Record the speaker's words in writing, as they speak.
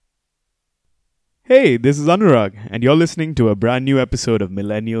Hey, this is Anurag, and you're listening to a brand new episode of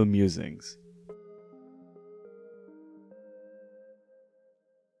Millennial Musings.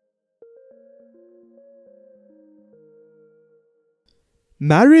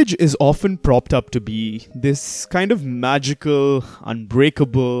 Marriage is often propped up to be this kind of magical,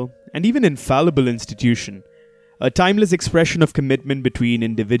 unbreakable, and even infallible institution, a timeless expression of commitment between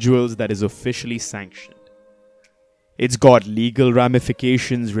individuals that is officially sanctioned. It's got legal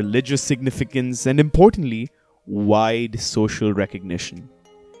ramifications, religious significance, and importantly, wide social recognition.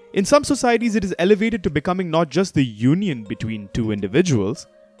 In some societies, it is elevated to becoming not just the union between two individuals,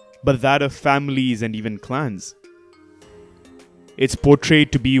 but that of families and even clans. It's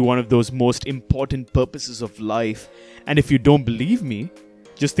portrayed to be one of those most important purposes of life, and if you don't believe me,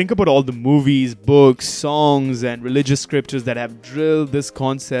 just think about all the movies, books, songs, and religious scriptures that have drilled this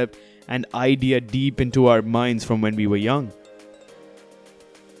concept and idea deep into our minds from when we were young.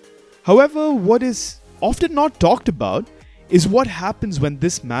 However, what is often not talked about is what happens when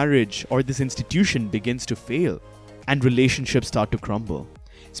this marriage or this institution begins to fail and relationships start to crumble.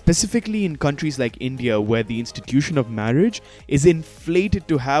 Specifically in countries like India, where the institution of marriage is inflated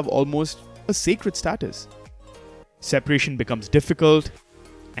to have almost a sacred status. Separation becomes difficult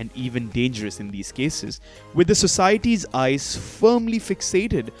and even dangerous in these cases, with the society's eyes firmly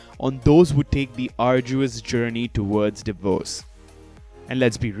fixated on those who take the arduous journey towards divorce. And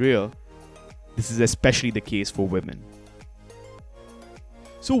let's be real, this is especially the case for women.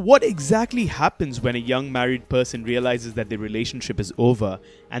 So, what exactly happens when a young married person realizes that their relationship is over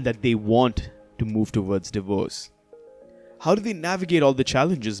and that they want to move towards divorce? How do they navigate all the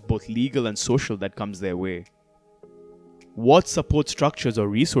challenges, both legal and social, that comes their way? What support structures or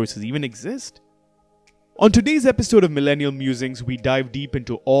resources even exist? On today's episode of Millennial Musings, we dive deep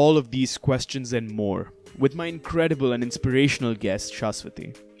into all of these questions and more with my incredible and inspirational guest,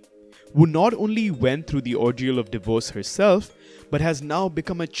 Shaswati, who not only went through the ordeal of divorce herself, but has now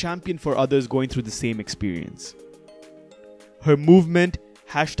become a champion for others going through the same experience. Her movement,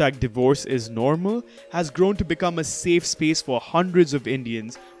 #DivorceIsNormal, has grown to become a safe space for hundreds of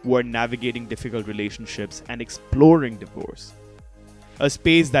Indians who are navigating difficult relationships and exploring divorce. A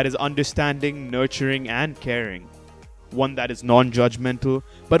space that is understanding, nurturing, and caring. One that is non-judgmental,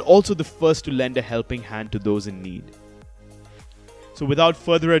 but also the first to lend a helping hand to those in need. So without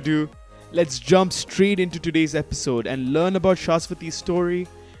further ado, let's jump straight into today's episode and learn about Shaswati's story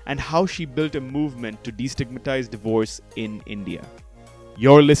and how she built a movement to destigmatize divorce in India.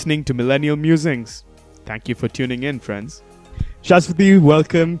 You're listening to Millennial Musings. Thank you for tuning in, friends. Shaswati,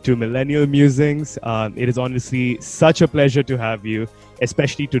 welcome to Millennial Musings. It is honestly such a pleasure to have you,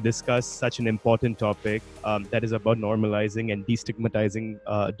 especially to discuss such an important topic that is about normalizing and destigmatizing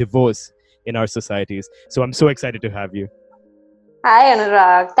divorce in our societies. So I'm so excited to have you. Hi,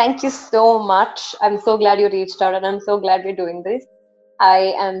 Anurag. Thank you so much. I'm so glad you reached out and I'm so glad we're doing this.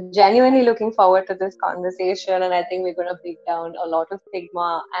 I am genuinely looking forward to this conversation, and I think we're going to break down a lot of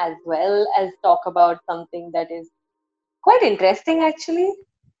stigma as well as talk about something that is quite interesting, actually.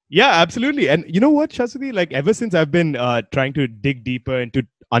 Yeah, absolutely. And you know what, Shaswati? Like, ever since I've been trying to dig deeper into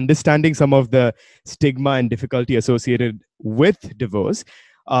understanding some of the stigma and difficulty associated with divorce,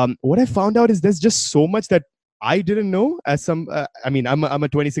 what I found out is there's just so much that I didn't know. I'm a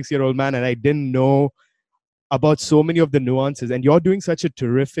 26-year-old man, and I didn't know about so many of the nuances, and you're doing such a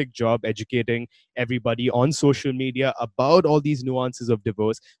terrific job educating everybody on social media about all these nuances of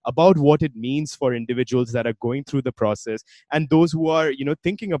divorce, about what it means for individuals that are going through the process and those who are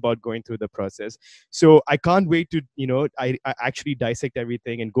thinking about going through the process. So I can't wait to I actually dissect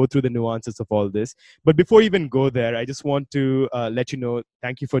everything and go through the nuances of all this. But before we even go there, I just want to let you know,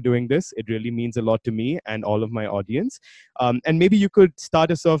 thank you for doing this. It really means a lot to me and all of my audience. And maybe you could start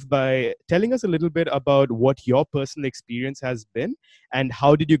us off by telling us a little bit about what your personal experience has been and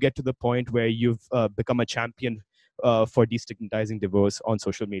how did you get to the point where you've become a champion for destigmatizing divorce on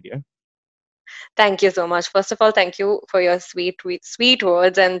social media. Thank you so much. First of all, thank you for your sweet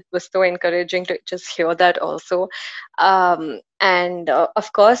words, and it was so encouraging to just hear that also. And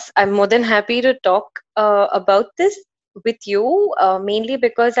of course, I'm more than happy to talk about this with you, mainly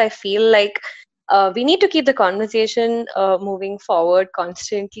because I feel like we need to keep the conversation moving forward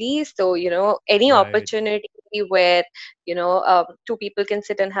constantly. So, any Right. opportunity where, two people can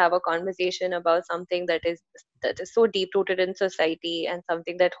sit and have a conversation about something that is so deep rooted in society and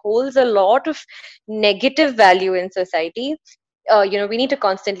something that holds a lot of negative value in society, we need to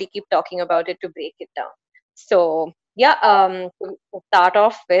constantly keep talking about it to break it down. So yeah, to start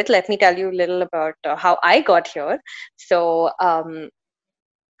off with, let me tell you a little about how I got here. So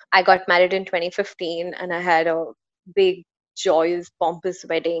I got married in 2015, and I had a big joyous, pompous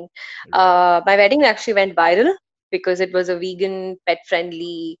wedding. Right. My wedding actually went viral because it was a vegan,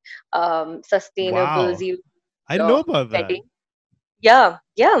 pet-friendly, sustainable, Wow. zero I didn't know uh, about that. wedding. Yeah,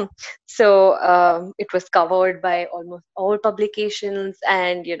 yeah. So it was covered by almost all publications,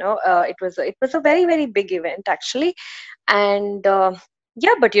 and it was a very very big event actually. And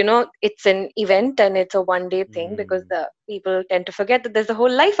yeah, but it's an event and it's a one day thing because Mm. the people tend to forget that there's a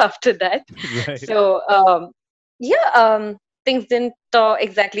whole life after that. Right. So yeah, things didn't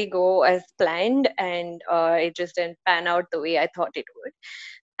exactly go as planned, and it just didn't pan out the way I thought it would.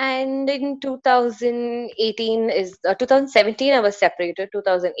 And in 2017 I was separated.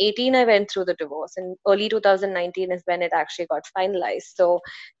 2018 I went through the divorce, and early 2019 is when it actually got finalized. So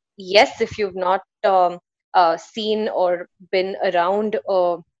yes, if you've not seen or been around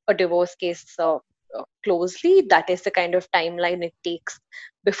a divorce case closely, that is the kind of timeline it takes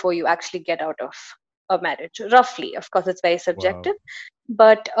before you actually get out of a marriage. Roughly, of course, it's very Wow. subjective,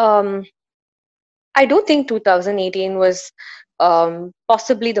 but I do think 2018 was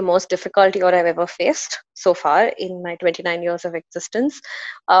possibly the most difficult year I've ever faced so far in my 29 years of existence,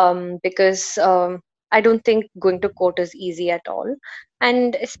 because I don't think going to court is easy at all.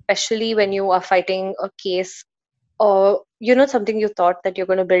 And especially when you are fighting a case, or something you thought that you're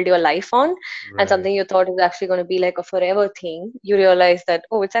going to build your life on, and Right. something you thought is actually going to be like a forever thing, you realize that,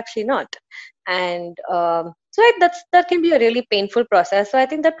 oh, it's actually not. And so that can be a really painful process. So I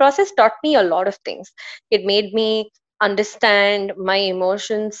think that process taught me a lot of things. It made me understand my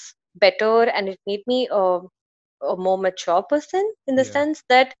emotions better, and it made me a more mature person, in the Yeah. sense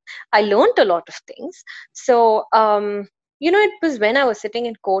that I learned a lot of things. So it was when I was sitting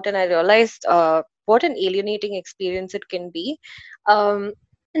in court and I realized what an alienating experience it can be. Um,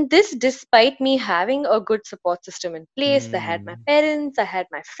 and this, despite me having a good support system in place. I had my Mm. parents, I had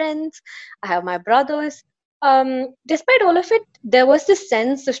my friends, I have my brothers. Despite all of it, there was this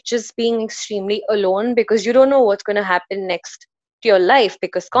sense of just being extremely alone, because you don't know what's going to happen next to your life,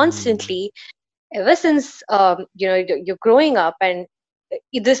 because Mm. constantly, ever since you're growing up, and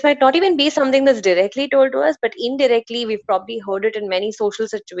this might not even be something that's directly told to us, but indirectly we've probably heard it in many social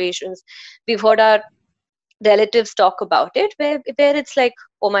situations. We've heard our relatives talk about it, where it's like,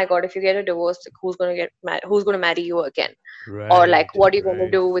 oh my god, if you get a divorce, like, who's going to marry you again, or like, Right. what are you going to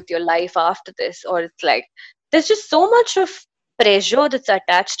Right. do with your life after this? Or it's like, there's just so much of pressure that's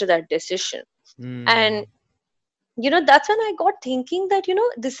attached to that decision. And Mm. that's when I got thinking that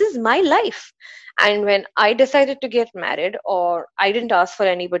this is my life. And when I decided to get married, or I didn't ask for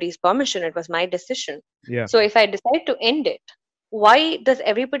anybody's permission, it was my decision. Yeah. So if I decide to end it, why does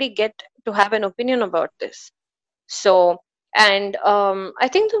everybody get to have an opinion about this? So, and I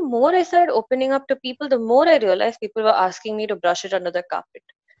think the more I started opening up to people, the more I realized people were asking me to brush it under the carpet,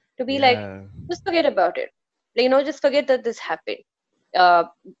 to be like, Yeah. just forget about it. Just forget that this happened. Uh,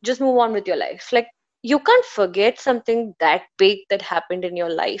 just move on with your life. Like, you can't forget something that big that happened in your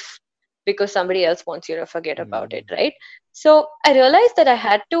life because somebody else wants you to forget about it, Mm. right? So I realized that I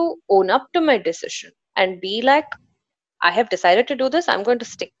had to own up to my decision and be like, I have decided to do this. I'm going to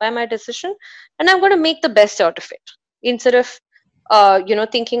stick by my decision, and I'm going to make the best out of it, instead of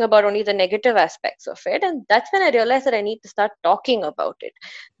thinking about only the negative aspects of it. And that's when I realized that I need to start talking about it.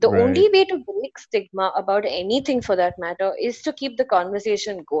 The Right. only way to break stigma about anything, for that matter, is to keep the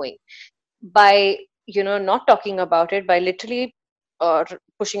conversation going. By not talking about it, by literally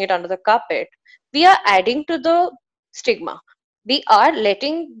pushing it under the carpet, we are adding to the stigma. We are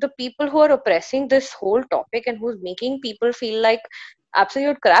letting the people who are oppressing this whole topic, and who's making people feel like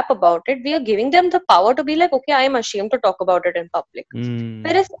absolute crap about it, we are giving them the power to be like, okay, I am ashamed to talk about it in public, Mm.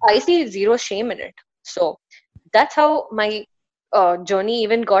 whereas I see zero shame in it. So that's how my journey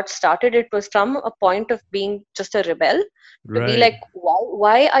even got started. It was from a point of being just a rebel, to be Right. like,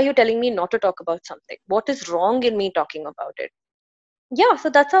 why are you telling me not to talk about something? What is wrong in me talking about it? Yeah, so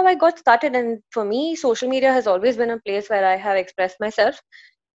that's how I got started. And for me, social media has always been a place where I have expressed myself.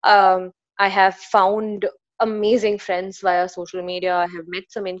 I have found amazing friends via social media. I have met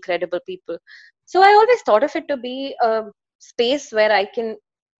some incredible people. So I always thought of it to be a space where I can,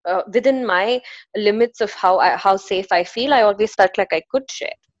 within my limits of how safe I feel, I always felt like I could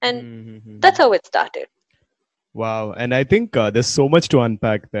share, and Mm-hmm. that's how it started. Wow. And I think there's so much to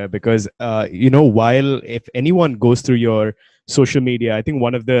unpack there because, while if anyone goes through your social media, I think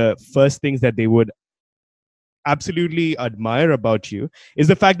one of the first things that they would absolutely admire about you is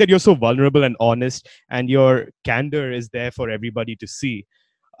the fact that you're so vulnerable and honest, and your candor is there for everybody to see.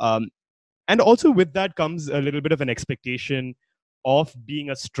 Um, and also with that comes a little bit of an expectation of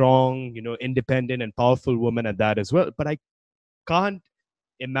being a strong, independent and powerful woman at that as well. But I can't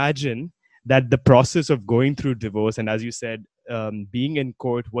imagine that the process of going through divorce, and as you said, being in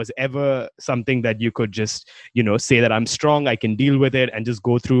court, was ever something that you could just, say that I'm strong, I can deal with it, and just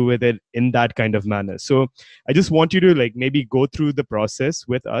go through with it in that kind of manner. So I just want you to like maybe go through the process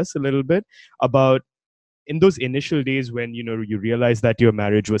with us a little bit about in those initial days when you realized that your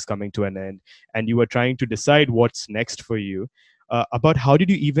marriage was coming to an end and you were trying to decide what's next for you, about how did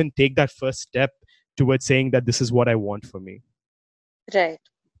you even take that first step towards saying that this is what I want for me. Right.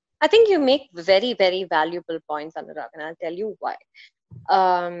 I think you make very, very valuable points, Anurag, and I'll tell you why.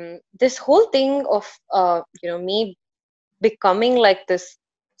 This whole thing of me becoming like this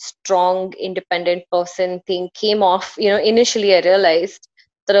strong, independent person thing came off. Initially I realized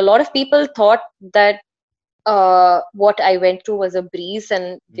that a lot of people thought that what I went through was a breeze,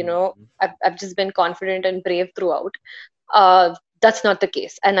 and Mhm. I've just been confident and brave throughout. That's not the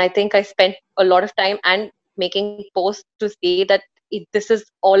case, and I think I spent a lot of time and making posts to say that this is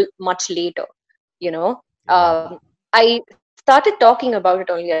all much later. You know, Yeah. I started talking about it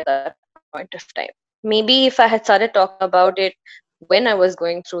only at that point of time. Maybe if I had started talking about it when I was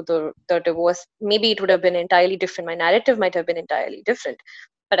going through the divorce, maybe it would have been entirely different. My narrative might have been entirely different.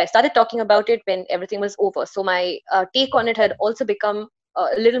 But I started talking about it when everything was over. So my take on it had also become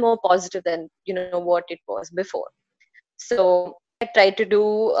a little more positive than what it was before. So I tried to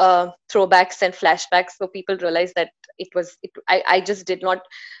do throwbacks and flashbacks so people realize that I just did not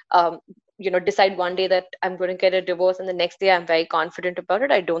decide one day that I'm going to get a divorce and the next day I'm very confident about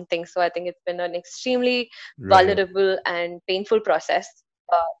it. I don't think so. I think it's been an extremely Right. vulnerable and painful process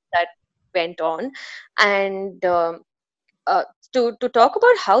that went on. And uh, to talk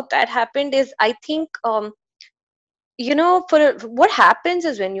about how that happened is, I think, what happens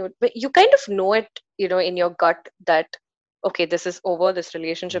is when you kind of know it, in your gut that okay, this is over, this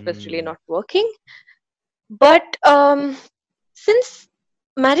relationship is really Mm. not working. But since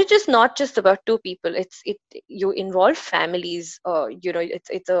marriage is not just about two people, it you involve families.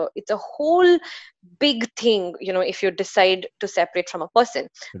 It's a whole big thing, if you decide to separate from a person.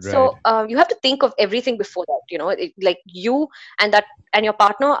 Right. So you have to think of everything before that. Like you and that and your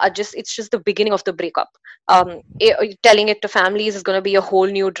partner are just, it's just the beginning of the breakup. Telling it to families is going to be a whole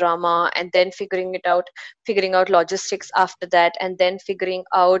new drama, and then figuring out logistics after that, and then figuring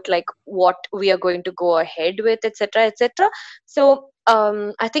out like what we are going to go ahead with, etc., etc. So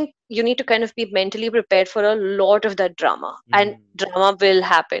I think you need to kind of be mentally prepared for a lot of that drama, and Mm. drama will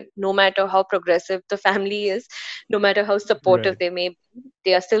happen no matter how progressive the family is, no matter how supportive Right. they may be.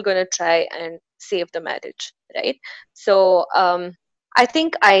 They are still going to try and save the marriage, right? So I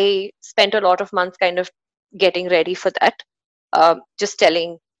think I spent a lot of months kind of getting ready for that, just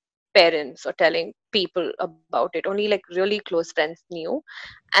telling parents or telling people about it. Only like really close friends knew.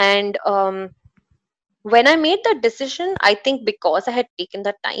 And when I made that decision, I think because I had taken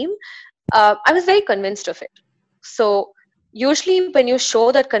that time, I was very convinced of it. So usually when you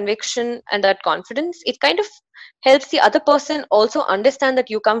show that conviction and that confidence, it kind of helps the other person also understand that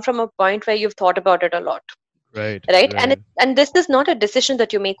you come from a point where you've thought about it a lot, Right. right? Right. And this is not a decision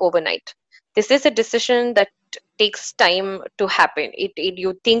that you make overnight. This is a decision that takes time to happen.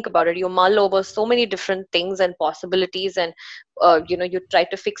 You think about it, you mull over so many different things and possibilities, and you try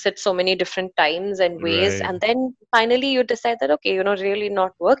to fix it so many different times and ways, Right. and then finally you decide that okay, really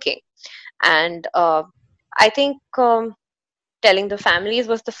not working. And I think telling the families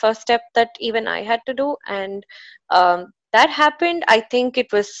was the first step that even I had to do. And that happened. I think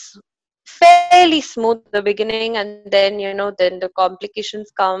it was fairly smooth at the beginning, and then then the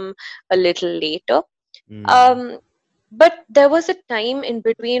complications come a little later. Mm. um, but there was a time in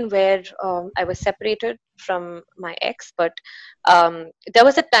between where I was separated from my ex, but there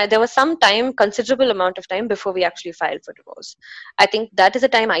was some time, considerable amount of time before we actually filed for divorce. I think that is the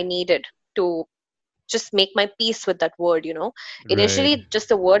time I needed to just make my peace with that word. Right. Initially, just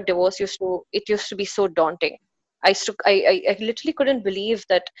the word divorce used to be so daunting. I literally couldn't believe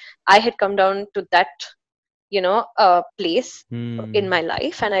that I had come down to that place in Mm. my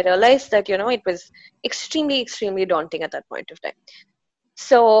life, and I realized that it was extremely daunting at that point of time.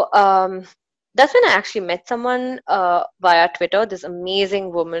 So that's when I actually met someone via Twitter, this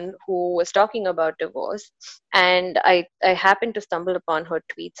amazing woman who was talking about divorce. And I happened to stumble upon her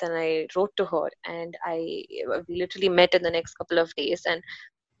tweets, and I wrote to her, and we literally met in the next couple of days. And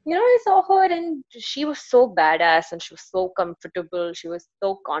I saw her, and she was so badass, and she was so comfortable. She was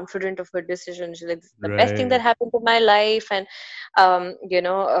so confident of her decision. She's like, "This is the best thing that Right. happened to my life." And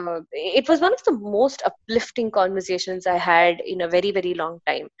it was one of the most uplifting conversations I had in a very, very long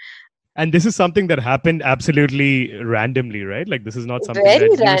time. And this is something that happened absolutely randomly, right? Like this is not something Very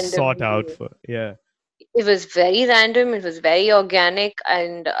that you sought out randomly. for. Yeah. It was very random, it was very organic,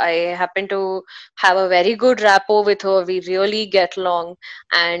 and I happen to have a very good rapport with her. We really get along.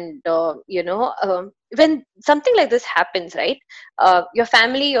 And when something like this happens, right, your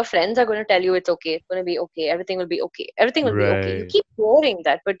family, your friends are going to tell you it's okay, it's going to be okay, everything will be okay, everything will be okay. You Right. keep hearing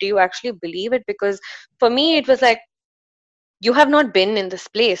that, but do you actually believe it? Because for me it was like, you have not been in this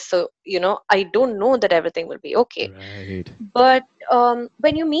place, so I don't know that everything will be okay. Right. But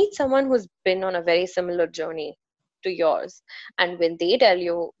when you meet someone who's been on a very similar journey to yours, and when they tell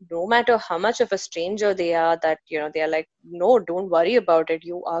you, no matter how much of a stranger they are, that they are like, no, don't worry about it,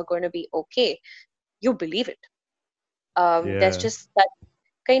 you are going to be okay, you believe it. There's Yeah. just that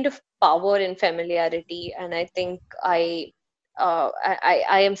kind of power in familiarity, and I think I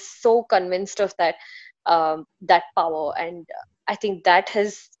am so convinced of that, that power. And I think that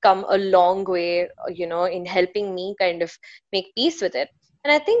has come a long way, in helping me kind of make peace with it.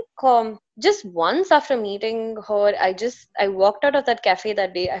 And I think just once after meeting her, I walked out of that cafe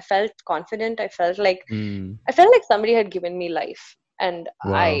that day. I felt confident. Mm. I felt like somebody had given me life, and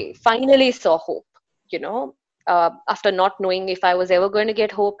Wow. I finally saw hope. You know, after not knowing if I was ever going to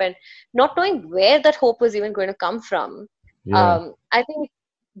get hope, and not knowing where that hope was even going to come from, Yeah. I think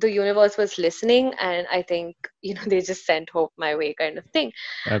the universe was listening, and I think they just sent hope my way, kind of thing.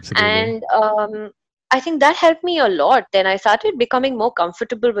 Absolutely. And I think that helped me a lot. Then I started becoming more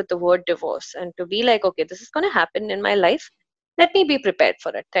comfortable with the word divorce, and to be like, okay, this is going to happen in my life. Let me be prepared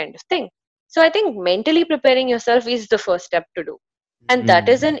for it, kind of thing. So I think mentally preparing yourself is the first step to do. And that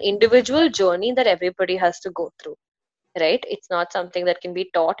is Mm. an individual journey that everybody has to go through, right? It's not something that can be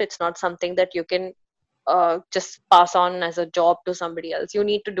taught. It's not something that you can just pass on as a job to somebody else. You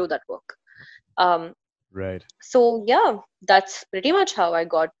need to do that work. Um, Right. so yeah, that's pretty much how I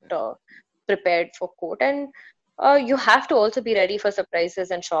got prepared for court. And you have to also be ready for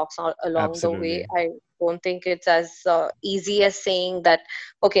surprises and shocks along the way. Absolutely. I don't think it's as easy as saying that,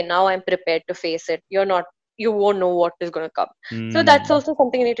 okay, now I'm prepared to face it. You're not. You won't know what is going to come. So that's Mm. also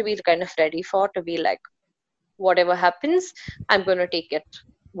something you need to be kind of ready for. To be like, whatever happens, I'm going to take it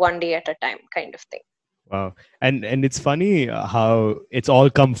one day at a time, kind of thing. Wow. And it's funny how it's all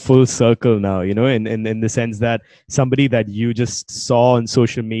come full circle now, in the sense that somebody that you just saw on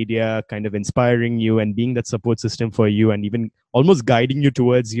social media kind of inspiring you and being that support system for you and even almost guiding you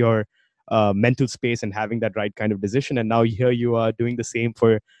towards your mental space and having that right kind of decision. And now here you are doing the same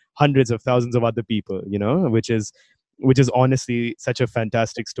for hundreds of thousands of other people, which is honestly such a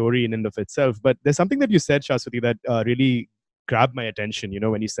fantastic story in and of itself. But there's something that you said, Shaswati, that really grabbed my attention,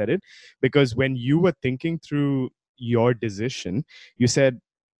 when you said it, because when you were thinking through your decision, you said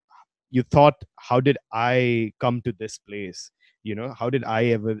you thought, how did I come to this place? How did I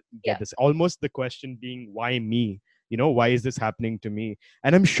ever Yeah, get this? Almost the question being, why me? Why is this happening to me?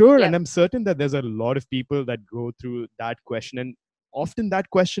 And I'm sure yeah, and I'm certain that there's a lot of people that go through that question, and often that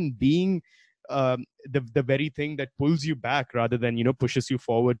question being the very thing that pulls you back rather than pushes you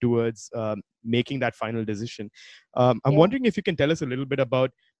forward towards making that final decision. I'm yeah. wondering if you can tell us a little bit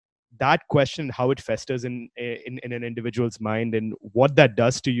about that question, how it festers in an individual's mind, and what that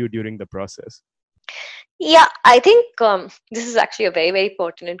does to you during the process. Yeah, I think this is actually a very, very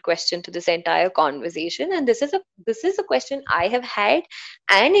pertinent question to this entire conversation, and this is a question I have had,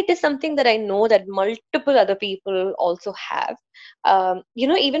 and it is something that I know that multiple other people also have.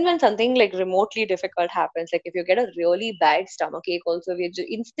 Even when something like remotely difficult happens, like if you get a really bad stomach ache, also we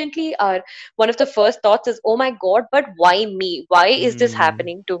instantly are one of the first thoughts is, "Oh my God, but why me? Why is this Mm,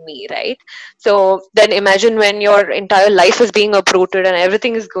 happening to me?" Right? So then imagine when your entire life is being uprooted and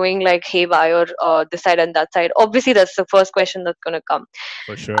everything is going like haywire, this side and that side. Obviously, that's the first question that's going to come.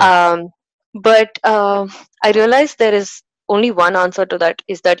 for sure. Um, but I realize there is only one answer to that,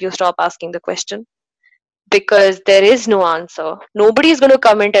 is that you stop asking the question, because there is no answer. Nobody is going to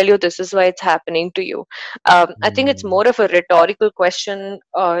come and tell you this is why it's happening to you. I think it's Mm, more of a rhetorical question,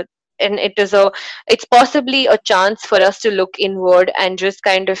 and it's possibly a chance for us to look inward and just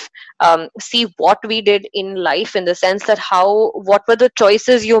kind of see what we did in life, in the sense that what were the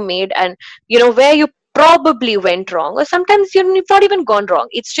choices you made, and where you probably went wrong, or sometimes you've not even gone wrong.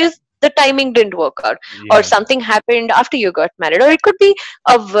 It's just the timing didn't work out, or yeah. something happened after you got married, or it could be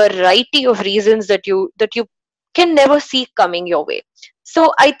a variety of reasons that you can never see coming your way.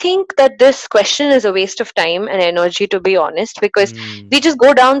 So I think that this question is a waste of time and energy, to be honest, because Mm, we just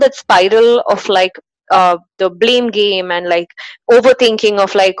go down that spiral of like the blame game, and like overthinking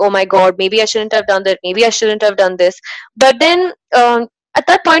of like, oh my God, maybe I shouldn't have done that, maybe I shouldn't have done this. But then at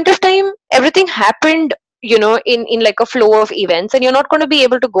that point of time, everything happened, in like a flow of events, and you're not going to be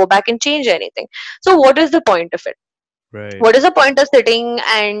able to go back and change anything. So what is the point of it? Right. What is the point of sitting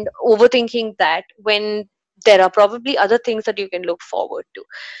and overthinking that when there are probably other things that you can look forward to?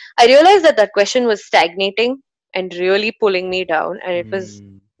 I realized that that question was stagnating and really pulling me down, and it was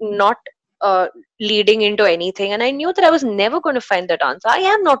Mm. not uh, leading into anything. And I knew that I was never going to find that answer. I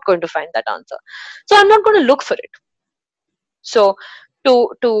am not going to find that answer. So I'm not going to look for it. So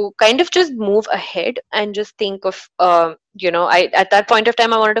to kind of just move ahead and just think of I at that point of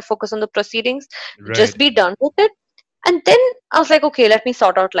time I wanted to focus on the proceedings, just Right. be done with it. And then I was like, okay, let me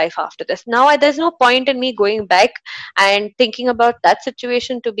sort out life after this. Now there's no point in me going back and thinking about that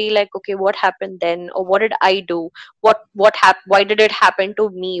situation to be like, okay, what happened then, or what did I do, what happened, why did it happen to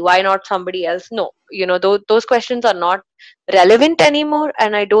me, why not somebody else? No, those questions are not relevant anymore,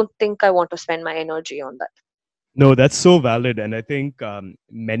 and I don't think I want to spend my energy on that. No, that's so valid, and I think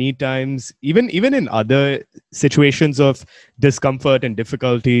many times, even in other situations of discomfort and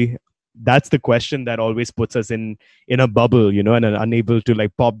difficulty, that's the question that always puts us in a bubble, and are unable to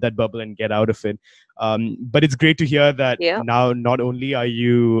like pop that bubble and get out of it. But it's great to hear that Yeah. now not only are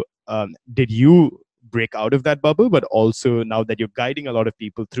you did you break out of that bubble, but also now that you're guiding a lot of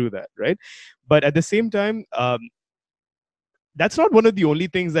people through that, right? But at the same time, that's not one of the only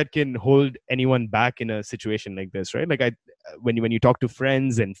things that can hold anyone back in a situation like this, right? Like when you talk to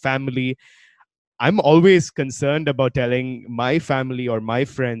friends and family, I'm always concerned about telling my family or my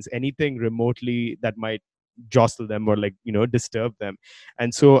friends anything remotely that might jostle them or like disturb them.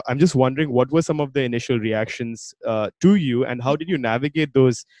 And so I'm just wondering, what were some of the initial reactions to you, and how did you navigate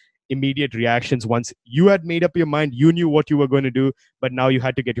those immediate reactions once you had made up your mind, you knew what you were going to do, but now you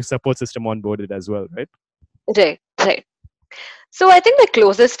had to get your support system onboarded as well, right? Right, right. So I think my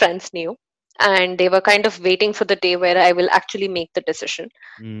closest friends knew, and they were kind of waiting for the day where I will actually make the decision.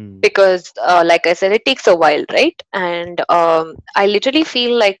 Mm, Because, like I said, it takes a while, right? And I literally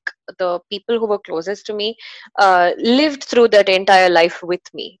feel like the people who were closest to me lived through that entire life with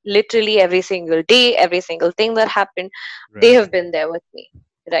me. Literally every single day, every single thing that happened, they right. have been there with me,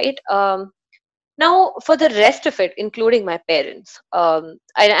 right? Now, for the rest of it, including my parents, and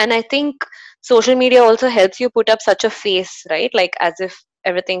I think social media also helps you put up such a face, right? Like as if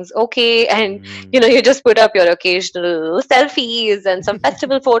everything's okay, and Mm. you just put up your occasional selfies and some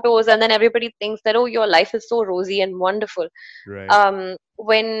festival photos, and then everybody thinks that, oh, your life is so rosy and wonderful. Right.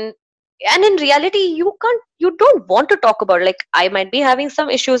 When and in reality, you don't want to talk about it. Like, I might be having some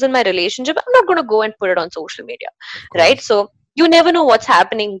issues in my relationship. I'm not going to go and put it on social media, Of right? course. So you never know what's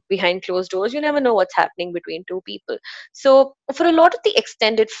happening behind closed doors. You never know what's happening between two people. So for a lot of the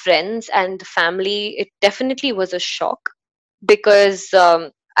extended friends and the family, it definitely was a shock, because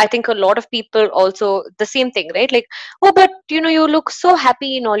I think a lot of people also the same thing, right? Like, oh, but you look so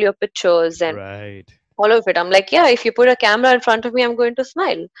happy in all your pictures and Right. all of it. I'm like, yeah, if you put a camera in front of me, I'm going to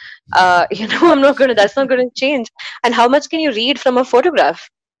smile. I'm not going to, that's not going to change. And how much can you read from a photograph?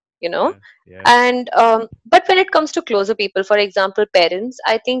 you know Yeah. Yeah. and but when it comes to closer people, for example parents,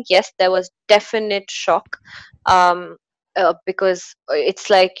 I think yes, there was definite shock. Because it's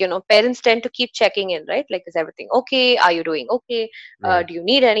like, parents tend to keep checking in, right? Like, is everything okay, are you doing okay, Right. do you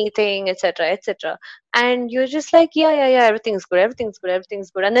need anything, etc., etc. And you're just like, yeah, yeah, yeah, everything's good, everything's good,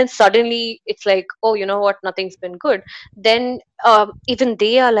 everything's good. And then suddenly it's like, oh, you know what, nothing's been good. Then even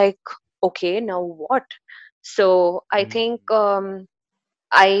they are like, okay, now what? So I think Mm.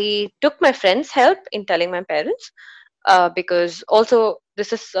 I took my friend's help in telling my parents, because also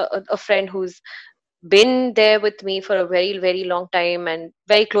this is a friend who's been there with me for a very, very long time and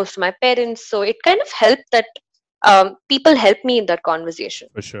very close to my parents. So it kind of helped that people helped me in that conversation.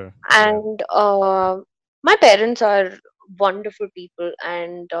 For sure. Yeah. And my parents are wonderful people.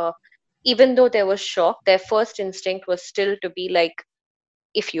 And even though there was shock, their first instinct was still to be like,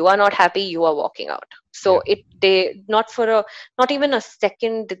 if you are not happy, you are walking out. So Yeah. they not even a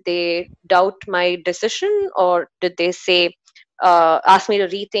second did they doubt my decision, or did they say, ask me to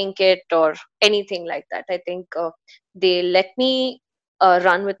rethink it or anything like that. I think they let me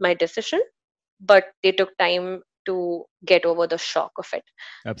run with my decision, but they took time to get over the shock of it.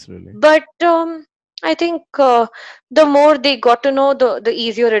 Absolutely. But I think the more they got to know, the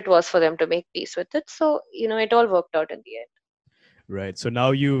easier it was for them to make peace with it. So it all worked out in the end. Right. So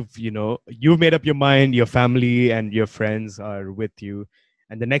now you've made up your mind, your family and your friends are with you.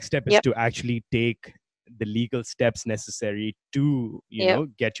 And the next step is Yep. to actually take the legal steps necessary to, Yep.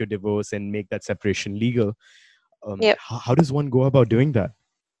 get your divorce and make that separation legal. Yep. How does one go about doing that?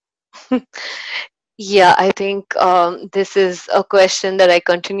 Yeah, I think this is a question that I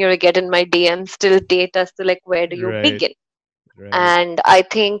continue to get in my DMs till date, as to like, where do you Right. begin? Right. And I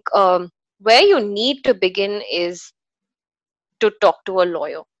think where you need to begin is to talk to a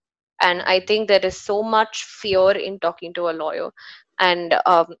lawyer. And I think there is so much fear in talking to a lawyer. And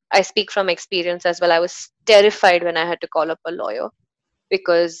I speak from experience as well. I was terrified when I had to call up a lawyer,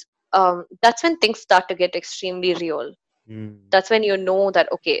 because that's when things start to get extremely real. Mm. That's when you know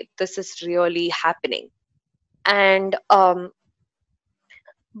that, okay, this is really happening. And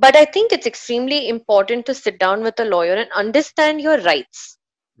but I think it's extremely important to sit down with a lawyer and understand your rights.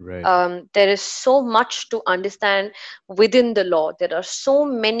 Right. There is so much to understand within the law. There are so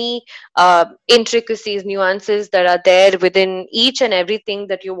many intricacies, nuances that are there within each and everything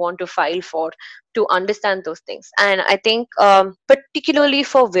that you want to file for, to understand those things. And I think, particularly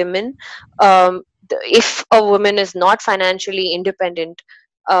for women, if a woman is not financially independent,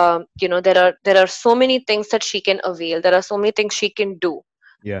 there are so many things that she can avail. There are so many things she can do.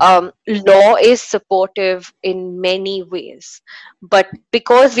 Yeah. Law is supportive in many ways, but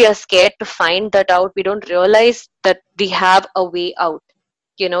because we are scared to find that out, we don't realize that we have a way out.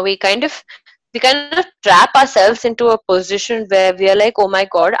 We kind of trap ourselves into a position where we are like, oh my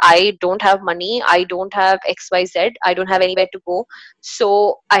god, I don't have money, I don't have XYZ, I don't have anywhere to go,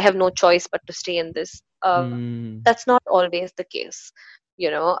 so I have no choice but to stay in this. Mm. That's not always the case.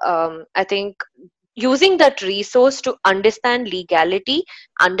 I think using that resource to understand legality,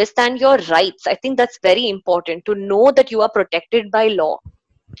 understand your rights, I think that's very important, to know that you are protected by law,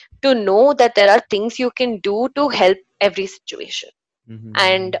 to know that there are things you can do to help every situation.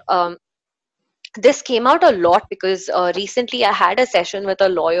 And Mm-hmm. this came out a lot because recently I had a session with a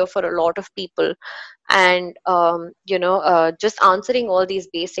lawyer for a lot of people, and just answering all these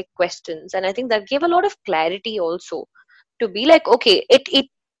basic questions, and I think that gave a lot of clarity also, to be like, okay, it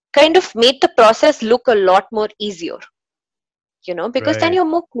kind of made the process look a lot more easier, because then Right. you're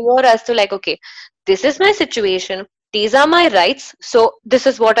more clear as to like, okay, this is my situation, these are my rights, so this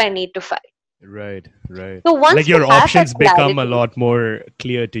is what I need to file. Right. Right. So Like once you your have that options become a clarity lot more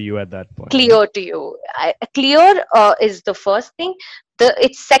clear to you at that point, right? clear to you, clear is the first thing.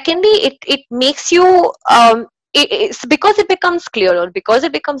 It's secondly, it makes you, it's because it becomes clearer, because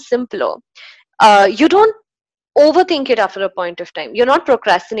it becomes simpler. You don't overthink it after a point of time. You're not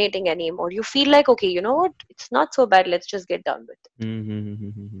procrastinating anymore. You feel like, okay, you know what, it's not so bad, let's just get done with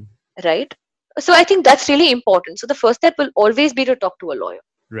Mm-hmm. it, right? So I think that's really important. So the first step will always be to talk to a lawyer.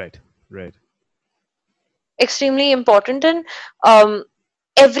 Right. Right. Extremely important. And um,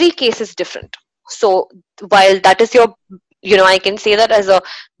 every case is different. So while that is your, I can say that as a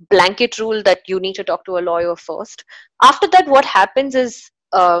blanket rule, that you need to talk to a lawyer first. After that, what happens is,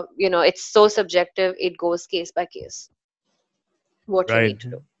 it's so subjective, it goes case by case, what you Right, need to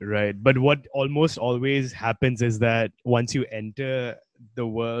do. right. But what almost always happens is that once you enter the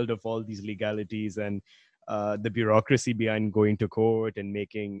world of all these legalities and the bureaucracy behind going to court and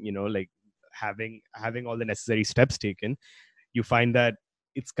making, like having all the necessary steps taken, you find that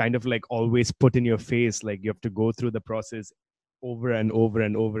it's kind of like always put in your face. Like you have to go through the process over and over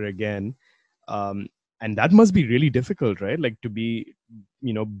and over again. Um, and that must be really difficult, right? Like to be,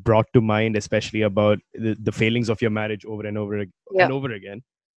 brought to mind, especially about the failings of your marriage over and over Yeah, and over again.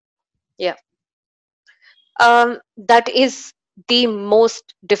 yeah. That is the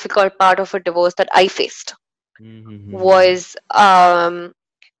most difficult part of a divorce that I faced. Mm-hmm. Was,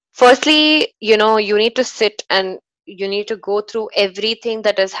 firstly, you need to sit and you need to go through everything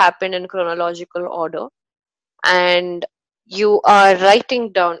that has happened in chronological order, and you are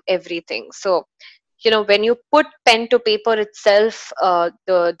writing down everything. So, when you put pen to paper itself,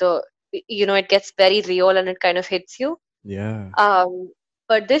 the it gets very real and it kind of hits you. Yeah.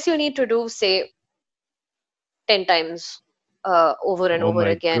 But this you need to do, say, 10 times, over and Oh over my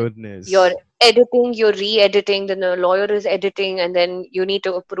again. You're goodness. editing, you're re-editing, then the lawyer is editing, and then you need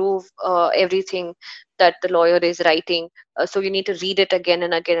to approve everything that the lawyer is writing. So you need to read it again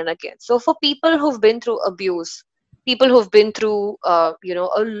and again and again. So for people who've been through abuse, people who've been through, a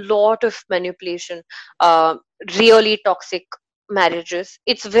lot of manipulation, uh, really toxic marriages,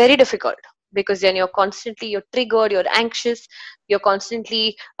 it's very difficult, because then you're triggered, you're anxious, you're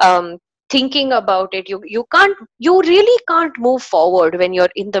constantly thinking about it. You really can't move forward when you're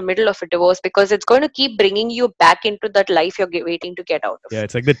in the middle of a divorce, because it's going to keep bringing you back into that life you're waiting to get out of, Yeah,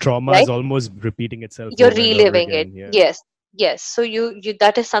 it's like the trauma is right? almost repeating itself You're over and over reliving it. again. Yeah. Yes, yes. So you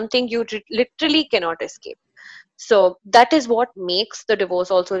that is something you literally cannot escape. So that is what makes the divorce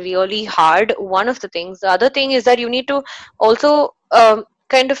also really hard. One of the things. The other thing is that you need to also,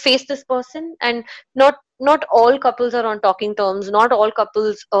 kind of face this person, and not all couples are on talking terms. Not all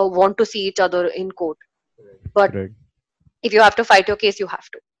couples want to see each other in court. But Correct. if you have to fight your case, you have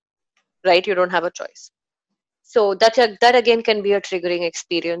to, right? You don't have a choice. So that again can be a triggering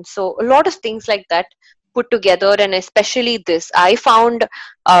experience. So a lot of things like that. put together, and especially this, I found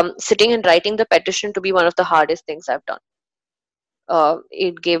sitting and writing the petition to be one of the hardest things I've done.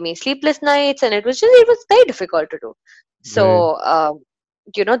 It gave me sleepless nights, and it was very difficult to do. Right. So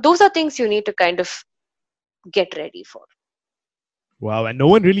those are things you need to kind of get ready for. Wow. And no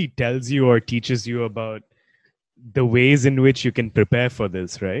one really tells you or teaches you about the ways in which you can prepare for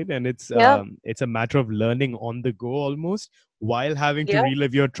this, right? And Yeah, it's a matter of learning on the go almost, while having to yeah.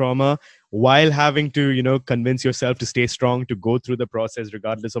 relive your trauma, while having to convince yourself to stay strong, to go through the process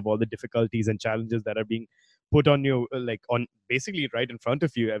regardless of all the difficulties and challenges that are being put on you, like on basically right in front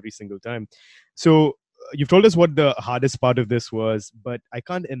of you every single time. So you've told us what the hardest part of this was, but I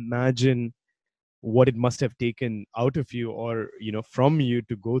can't imagine what it must have taken out of you, or from you,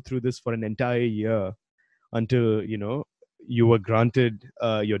 to go through this for an entire year until you were granted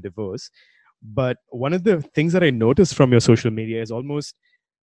your divorce. But one of the things that I noticed from your social media is almost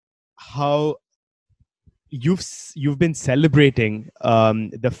how you've been celebrating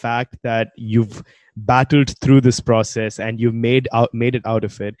the fact that you've battled through this process and you've made it out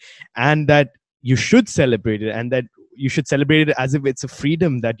of it, and that you should celebrate it, and that you should celebrate it as if it's a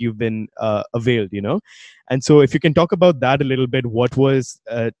freedom that you've been availed. And so if you can talk about that a little bit, what was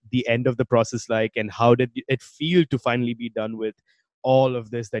the end of the process like, and how did it feel to finally be done with all of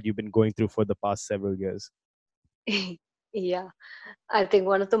this that you've been going through for the past several years? Yeah, I think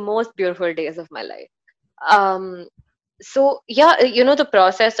one of the most beautiful days of my life. Um, so yeah, the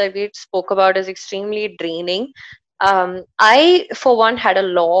process that we spoke about is extremely draining. I, for one, had a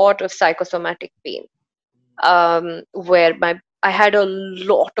lot of psychosomatic pain, where I had a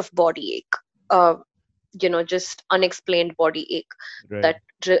lot of body ache, just unexplained body ache Right.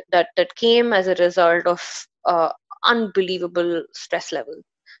 that that came as a result of unbelievable stress level.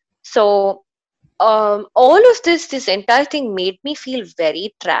 So all of this entire thing made me feel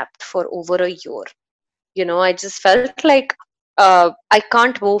very trapped for over a year. I just felt like I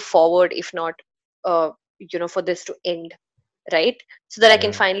can't move forward if not uh, for this to end, right? So that I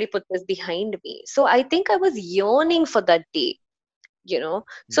can Yeah. finally put this behind me. So I think I was yearning for that day.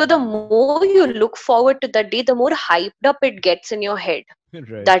 So the Hmm. more you look forward to that day, the more hyped up it gets in your head,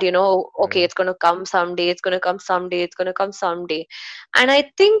 that Right. okay, it's Right. going to come someday, it's going to come someday, it's going to come someday. And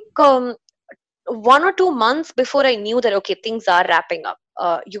I think 1 or 2 months before I knew that okay, things are wrapping up,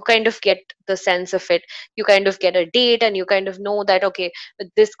 you kind of get the sense of it. You kind of get a date, and you kind of know that okay,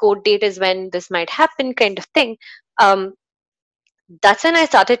 this court date is when this might happen, kind of thing. um, that's when I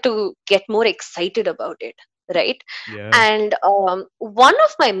started to get more excited about it, right? Yeah. And one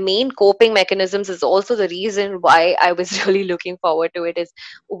of my main coping mechanisms is also the reason why I was really looking forward to it, is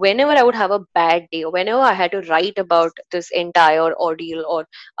whenever I would have a bad day, or whenever I had to write about this entire ordeal, or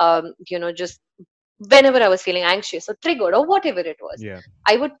just whenever I was feeling anxious or triggered or whatever it was, Yeah.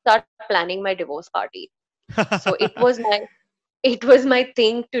 I would start planning my divorce party. So it was my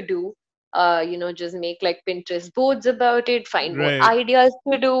thing to do. Just make like Pinterest boards about it, find what Right. ideas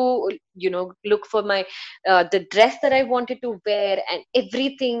to do, look for my the dress that I wanted to wear and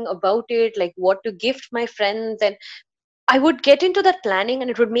everything about it, like what to gift my friends. And I would get into that planning, and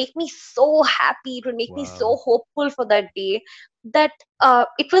it would make me so happy. It would make me so Wow. hopeful for that day, that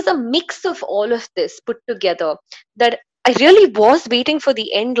it was a mix of all of this put together, that I really was waiting for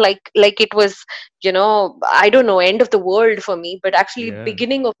the end, like it was, I don't know, end of the world for me, but actually Yeah.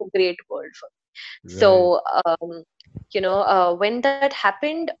 beginning of a great world for me. Right. So, when that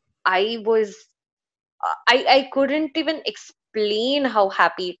happened, I was, I couldn't even explain how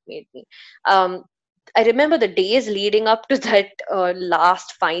happy it made me. Um, I remember the days leading up to that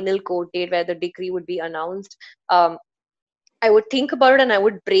last final court date where the decree would be announced. Um, I would think about it and I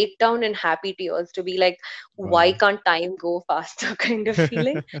would break down in happy tears, to be like, why Wow. can't time go faster kind of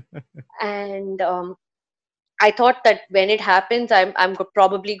feeling. And I thought that when it happens,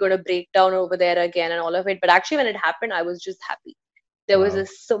 probably going to break down over there again and all of it. But actually, when it happened, I was just happy. There was a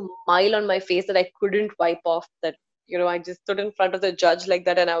Wow. smile on my face that I couldn't wipe off. That I just stood in front of the judge like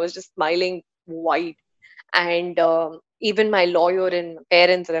that, and I was just smiling wide. And even my lawyer and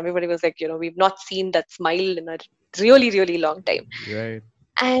parents and everybody was like, we've not seen that smile in a really, really long time. Right.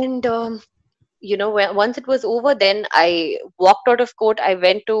 And once it was over, then I walked out of court. I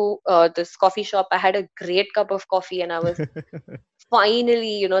went to this coffee shop. I had a great cup of coffee, and I was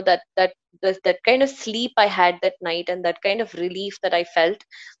finally, that kind of sleep I had that night, and that kind of relief that I felt.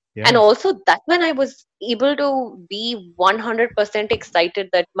 And Yeah. also that when I was able to be 100% excited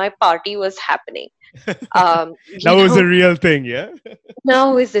that my party was happening. um you That was a know real thing. Yeah.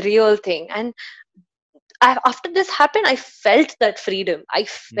 now is the real thing. And after this happened, I felt that freedom. I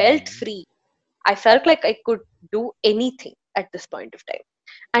felt Hmm. free. I felt like I could do anything at this point of time.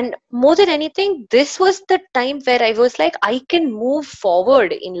 And more than anything, this was the time where I was like, I can move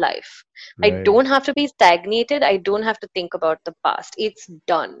forward in life. I Right. don't have to be stagnated. I don't have to think about the past. It's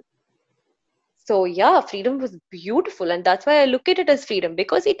done. So, yeah, freedom was beautiful. And that's why I look at it as freedom,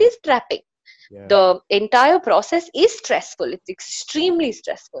 because it is trapping. Yeah. The entire process is stressful, it's extremely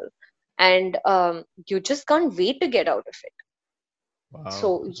stressful. And you just can't wait to get out of it. Wow.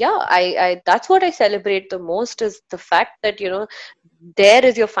 So yeah, I that's what I celebrate the most, is the fact that there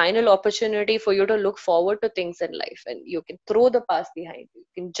is your final opportunity for you to look forward to things in life, and you can throw the past behind you.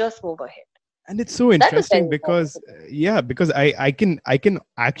 You can just move ahead. And it's so That was very interesting important because to me. yeah, because I can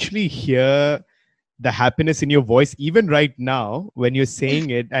actually hear the happiness in your voice even right now when you're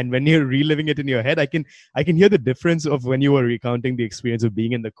saying it, and when you're reliving it in your head, I can hear the difference of when you were recounting the experience of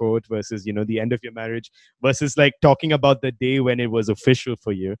being in the court versus the end of your marriage, versus like talking about the day when it was official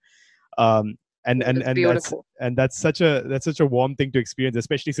for you. um and It and was and that's beautiful. and that's such a warm thing to experience,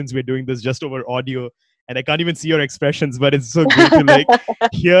 especially since we're doing this just over audio, and I can't even see your expressions, but it's so great to like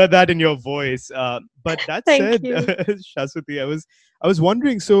hear that in your voice. But that Thank said, you. Shaswati, I was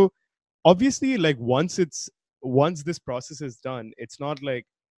wondering, so obviously, like, once this process is done, it's not like,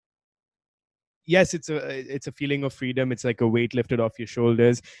 yes, it's a feeling of freedom, it's like a weight lifted off your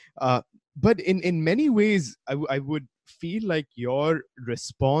shoulders. But in many ways, I would feel like your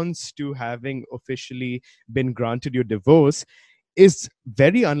response to having officially been granted your divorce is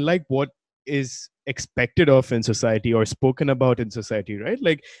very unlike what is expected of in society or spoken about in society, right?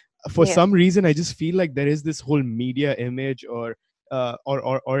 Like, for Yeah. some reason, I just feel like there is this whole media image, or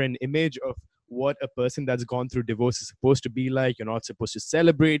an image of what a person that's gone through divorce is supposed to be like. You're not supposed to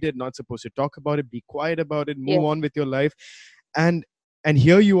celebrate it, not supposed to talk about it, be quiet about it, Yeah. move on with your life. And and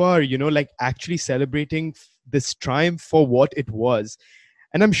here you are, like, actually celebrating this triumph for what it was.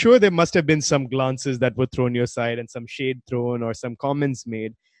 And I'm sure there must have been some glances that were thrown your side and some shade thrown or some comments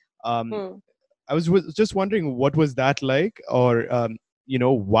made. um, Hmm. I was just wondering, what was that like? Or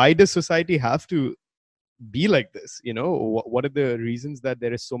why does society have to be like this? What are the reasons that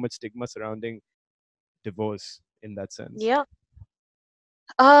there is so much stigma surrounding divorce in that sense? Yeah.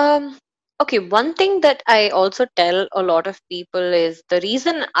 Um, okay, one thing that I also tell a lot of people is the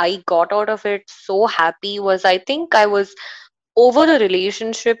reason I got out of it so happy was, I think I was over the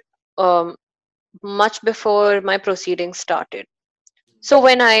relationship um, much before my proceedings started. So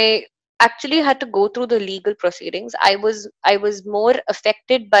when I actually had to go through the legal proceedings, I was more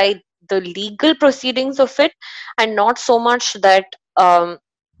affected by the legal proceedings of it, and not so much that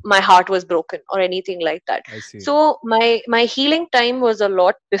my heart was broken or anything like that. I see. So my healing time was a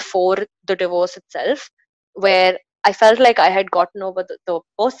lot before the divorce itself, where I felt like I had gotten over the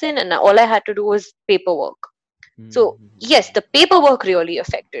person, and all I had to do was paperwork. So yes, Mm-hmm. the paperwork really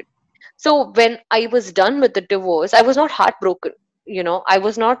affected. So when I was done with the divorce, I was not heartbroken. I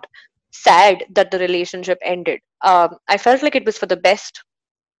was not sad that the relationship ended. I felt like it was for the best.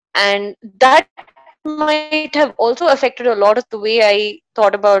 And that might have also affected a lot of the way I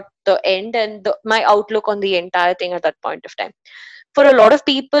thought about the end and my outlook on the entire thing at that point of time. For a lot of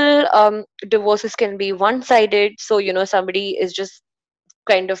people, divorces can be one-sided. So, somebody is just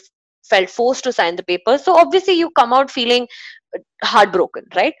kind of felt forced to sign the paper. So obviously you come out feeling heartbroken,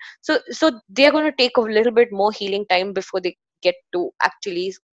 right? So they're going to take a little bit more healing time before they get to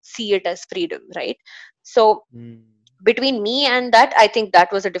actually see it as freedom, right? So between me and that, I think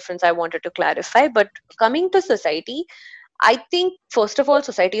that was a difference I wanted to clarify. But coming to society, I think first of all,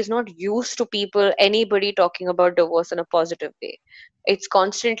 society is not used to anybody talking about divorce in a positive way. It's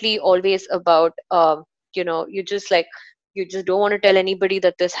constantly always about, you just don't want to tell anybody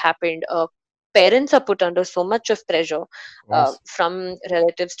that this happened. Parents are put under so much of pressure Of course. from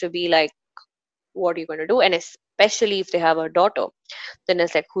relatives to be like, what are you going to do? And especially if they have a daughter, then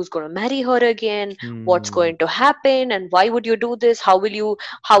it's like, who's going to marry her again? What's Hmm. going to happen? And why would you do this? How will you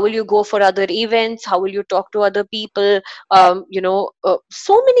go for other events? How will you talk to other people?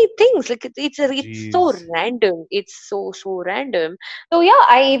 So many things. Like it's so Jeez. random. It's so random. So yeah,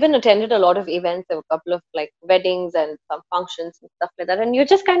 I even attended a lot of events. There were a couple of like weddings and some functions and stuff like that. And you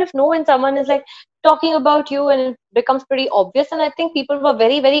just kind of know when someone is like talking about you, and it becomes pretty obvious. And I think people were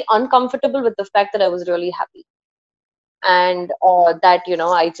very, very uncomfortable with the fact that I was really happy, and that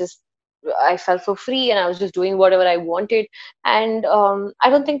I felt so free, and I was just doing whatever I wanted. And I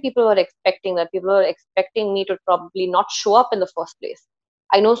don't think people were expecting that. People were expecting me to probably not show up in the first place.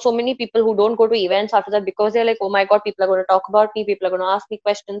 I know so many people who don't go to events after that because they're like, oh my god, people are going to talk about me, people are going to ask me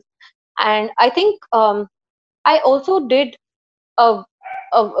questions. And I think I also did a,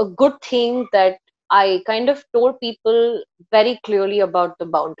 a good thing, that I kind of told people very clearly about the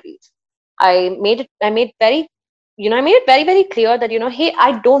boundaries. I made very, I made it very, very clear that, hey,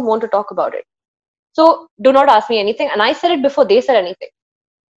 I don't want to talk about it. So do not ask me anything. And I said it before they said anything.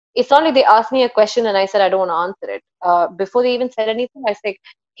 It's not like they asked me a question and I said I don't want to answer it. Before they even said anything, I said,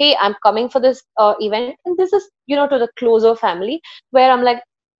 "Hey, I'm coming for this event, and this is to the closer family where I'm like,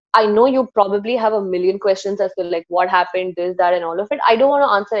 I know you probably have a million questions as to like what happened, this, that, and all of it. I don't want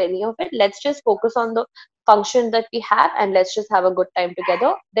to answer any of it. Let's just focus on the function that we have and let's just have a good time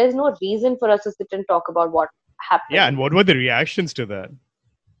together. There's no reason for us to sit and talk about what Yeah, happened." and what were the reactions to that?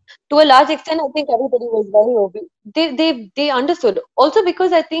 To a large extent, I think everybody was very they understood. Also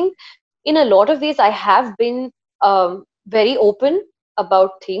because I think in a lot of ways I have been very open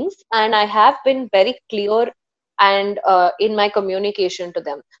about things, and I have been very clear and in my communication to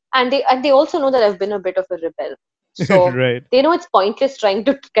them, and they also know that I've been a bit of a rebel, so Right. they know it's pointless trying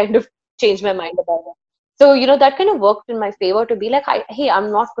to kind of change my mind about it. So that kind of worked in my favor to be like, hey,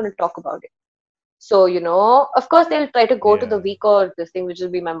 I'm not going to talk about it. So, of course, they'll try to go to the Yeah. weak or this thing, which will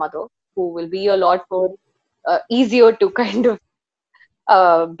be my mother, who will be a lot more easier to kind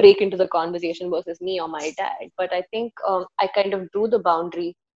of break into the conversation versus me or my dad. But I think I kind of drew the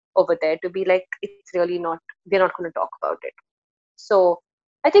boundary over there to be like, it's really not, we're not going to talk about it. So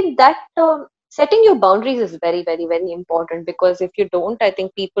I think that setting your boundaries is very, very, very important, because if you don't, I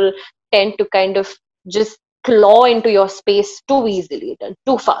think people tend to kind of just claw into your space too easily and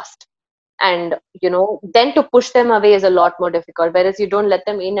too fast, and then to push them away is a lot more difficult, whereas you don't let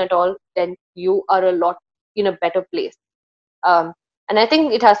them in at all, then you are a lot in a better place. um, and I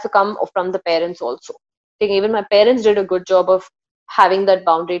think it has to come from the parents also. I think even my parents did a good job of having that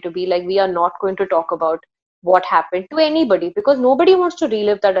boundary to be like, we are not going to talk about what happened to anybody, because nobody wants to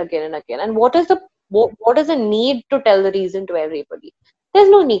relive that again and again. And what is the need to tell the reason to everybody? There's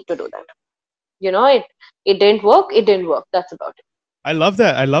no need to do that. It didn't work, it didn't work, that's about it. I love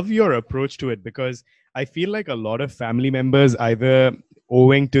that. I love your approach to it because I feel like a lot of family members, either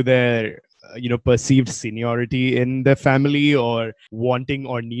owing to their perceived seniority in the family or wanting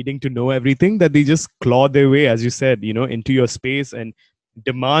or needing to know everything, that they just claw their way, as you said, into your space and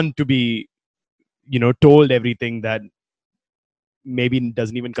demand to be told everything that maybe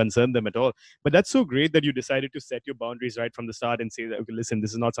doesn't even concern them at all. But that's so great that you decided to set your boundaries right from the start and say that, okay, listen,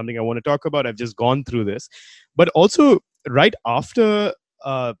 this is not something I want to talk about. I've just gone through this. But also, right after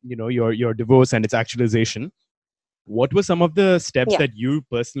your divorce and its actualization, what were some of the steps Yeah. that you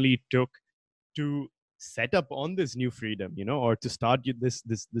personally took to set up on this new freedom, or to start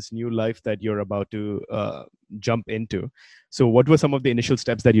this new life that you're about to jump into? So what were some of the initial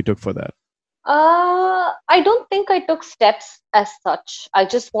steps that you took for that? I don't think I took steps as such. I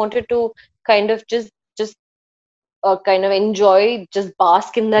just wanted to kind of just kind of enjoy, just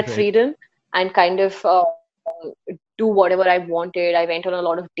bask in that Right. freedom, and kind of do whatever I wanted. I went on a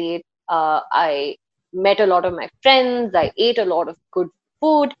lot of dates. I met a lot of my friends. I ate a lot of good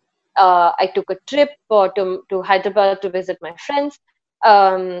food. I took a trip to Hyderabad to visit my friends.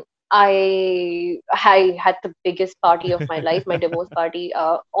 Um, I had the biggest party of my life, my divorce party.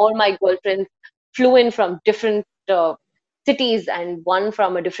 All my girlfriends flew in from different cities and one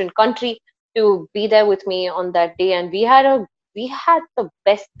from a different country to be there with me on that day, and we had the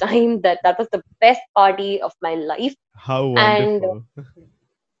best time. That was the best party of my life. How And wonderful.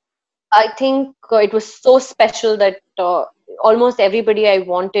 I think it was so special that almost everybody I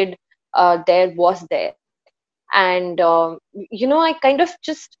wanted there was there. And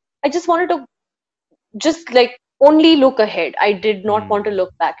I just wanted to just like only look ahead. I did not want to Hmm.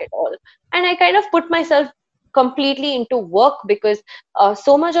 look back at all. And I kind of put myself completely into work, because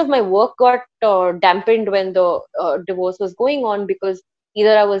so much of my work got dampened when the divorce was going on, because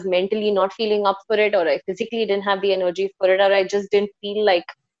either I was mentally not feeling up for it, or I physically didn't have the energy for it, or I just didn't feel like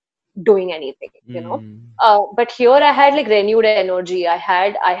doing anything. Hmm. But here I had like renewed energy. I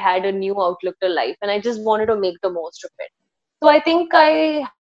had a new outlook to life, and I just wanted to make the most of it. So I think I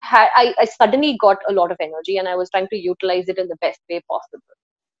suddenly got a lot of energy, and I was trying to utilize it in the best way possible.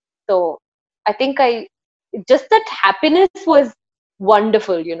 So I think I just that happiness was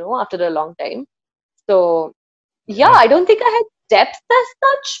wonderful, after a long time. So yeah, Yeah. I don't think I had depth as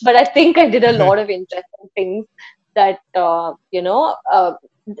such, but I think I did a lot of interesting things that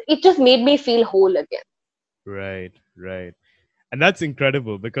it just made me feel whole again. Right, right. And that's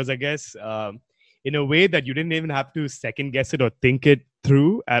incredible because I guess, in a way that you didn't even have to second guess it or think it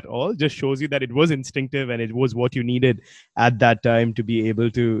through at all, just shows you that it was instinctive and it was what you needed at that time to be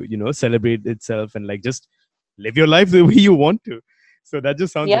able to, celebrate itself and like just live your life the way you want to. So that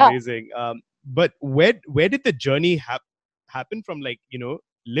just sounds Yeah. amazing. But where did the journey happen from, like,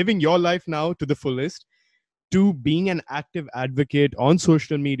 living your life now to the fullest to being an active advocate on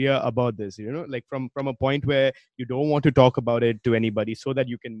social media about this, like from a point where you don't want to talk about it to anybody so that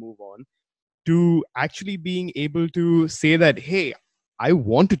you can move on, to actually being able to say that, hey, I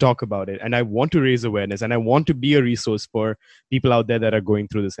want to talk about it and I want to raise awareness and I want to be a resource for people out there that are going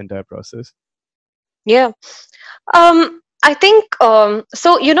through this entire process? Yeah. I think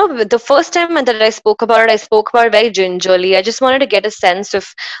so. The first time that I spoke about it, I spoke about it very gingerly. I just wanted to get a sense of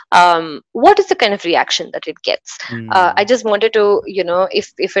what is the kind of reaction that it gets. I Mm, just wanted to,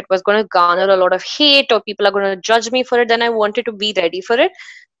 if it was going to garner a lot of hate or people are going to judge me for it, then I wanted to be ready for it.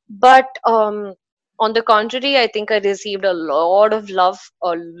 But on the contrary, I think I received a lot of love,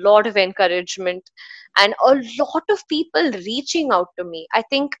 a lot of encouragement, and a lot of people reaching out to me. I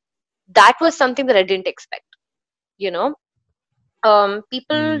think that was something that I didn't expect. You know,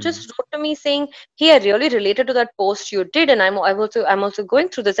 people mm, just wrote to me saying, "Hey, I really related to that post you did, and I'm also going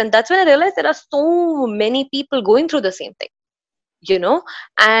through this." And that's when I realized there are so many people going through the same thing. You know,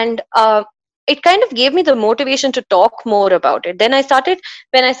 and it kind of gave me the motivation to talk more about it. Then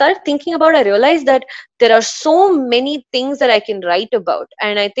when I started thinking about it, I realized that there are so many things that I can write about,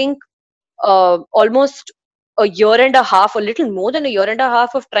 and I think almost a year and a half, a little more than a year and a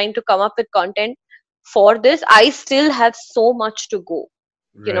half of trying to come up with content for this, I still have so much to go.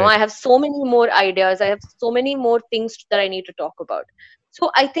 right. I have so many more ideas. I have so many more things that I need to talk about.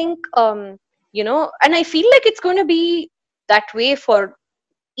 So I think, and I feel like it's going to be that way for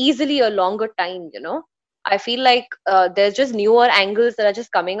easily a longer time. I feel like there's just newer angles that are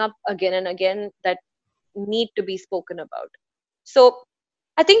just coming up again and again that need to be spoken about. So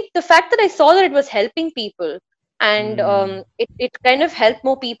I think the fact that I saw that it was helping people, and Mm, it kind of helped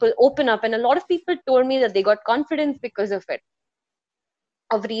more people open up. And a lot of people told me that they got confidence because of it,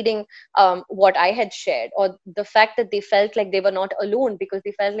 of reading what I had shared, or the fact that they felt like they were not alone because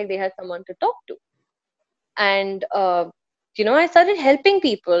they felt like they had someone to talk to. And, I started helping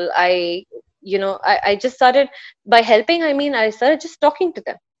people. I just started, by helping, I mean, I started just talking to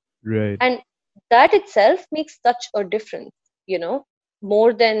them. right. And that itself makes such a difference,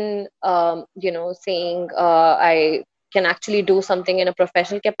 more than saying I can actually do something in a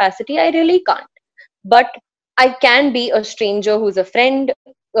professional capacity. I really can't, but I can be a stranger who's a friend,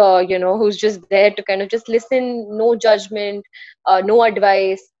 who's just there to kind of just listen, no judgment, no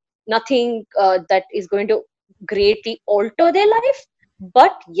advice, nothing that is going to greatly alter their life.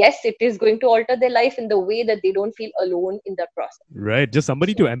 But yes, it is going to alter their life in the way that they don't feel alone in that process. Right. Just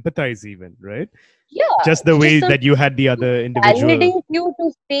somebody to So empathize, even, right? yeah, Just the just way some that you had the to other individual. validate you,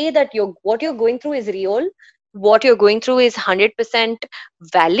 to say that what you're going through is real, what you're going through is 100%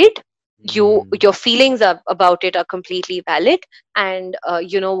 valid. Mm, Your feelings about it are completely valid, and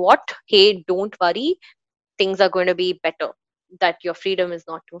you know what, hey, don't worry, things are going to be better, that your freedom is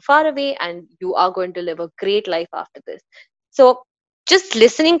not too far away, and you are going to live a great life after this. So just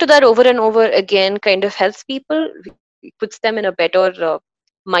listening to that over and over again kind of helps people, puts them in a better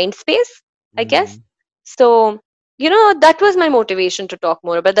mind space, I guess. mm, So, that was my motivation to talk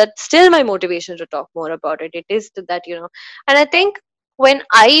more about that. Still, my motivation to talk more about it. It is to that, and I think when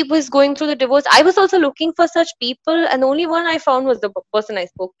I was going through the divorce, I was also looking for such people, and the only one I found was the person I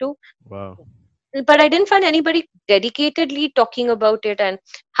spoke to. wow. But I didn't find anybody dedicatedly talking about it and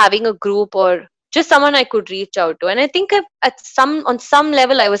having a group, or just someone I could reach out to. And I think on some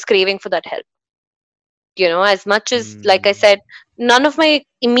level, I was craving for that help. As much as, like I Mm, said, none of my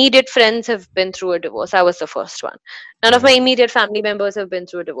immediate friends have been through a divorce. I was the first one. None of my right. immediate family members have been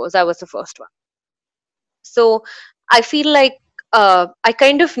through a divorce. I was the first one. So I feel like I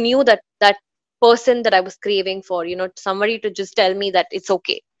kind of knew that person that I was craving for, somebody to just tell me that it's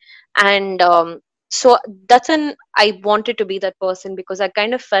okay. And so that's when I wanted to be that person, because I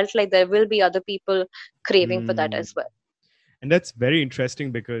kind of felt like there will be other people craving for that Mm. as well. And that's very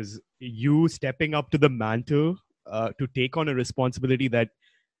interesting because you stepping up to the mantle to take on a responsibility that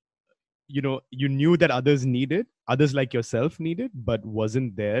you knew that others needed, others like yourself needed, but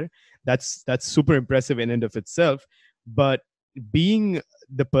wasn't there. That's super impressive in and of itself. But being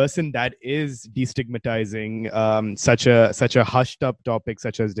the person that is destigmatizing such a hushed up topic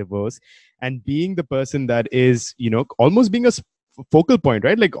such as divorce, and being the person that is almost being a focal point,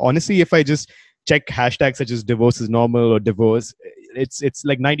 right? Like, honestly, if I just check hashtags such as divorce is normal or divorce, it's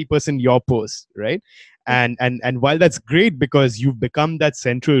like 90% your post, right? And while that's great because you've become that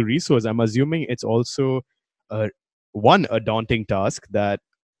central resource, I'm assuming it's also uh, a daunting task that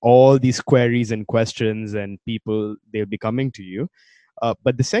all these queries and questions and people, they'll be coming to you.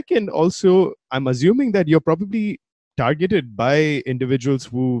 But the second, also, I'm assuming that you're probably targeted by individuals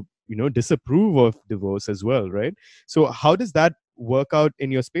who disapprove of divorce as well, right? So how does that work out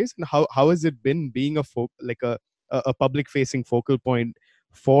in your space, and how has it been being like a public facing focal point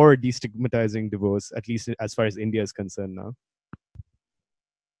for destigmatizing divorce, at least as far as India is concerned now?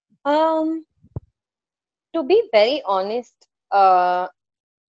 Um, to be very honest, I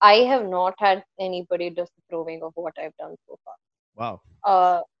have not had anybody disapproving of what I've done so far. Wow.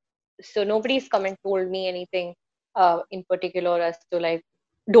 Uh, so nobody's come and told me anything in particular as to like,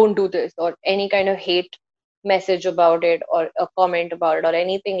 don't do this, or any kind of hate message about it, or a comment about it, or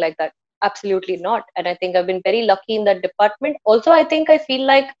anything like that. Absolutely not. And I think I've been very lucky in that department. Also, I feel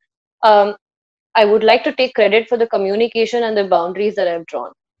like um, I would like to take credit for the communication and the boundaries that I've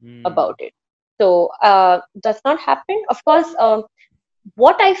drawn about Mm. it. So that's not happened. Of course,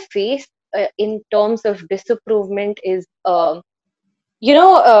 what I face in terms of disapprovement is,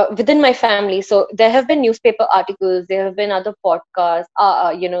 within my family. So there have been newspaper articles, there have been other podcasts,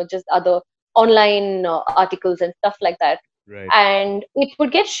 just other online articles and stuff like that. Right. And it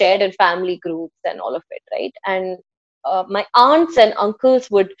would get shared in family groups and all of it, right? And my aunts and uncles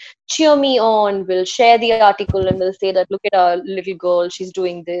would cheer me on, will share the article and will say that, look at our little girl, she's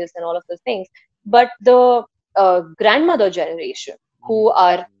doing this and all of those things. But the grandmother generation, who Mm.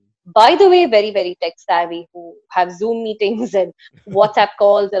 are, by the way, very, very tech savvy, who have Zoom meetings and WhatsApp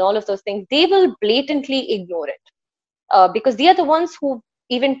calls and all of those things, they will blatantly ignore it because they are the ones who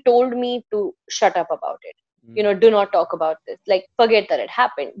even told me to shut up about it. Mm. Do not talk about this. Like, forget that it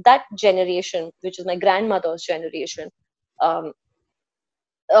happened. That generation, which is my grandmother's generation, um,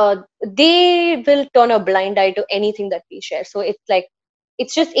 they will turn a blind eye to anything that we share. So it's like,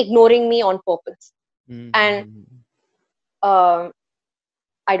 it's just ignoring me on purpose. And Mm. um,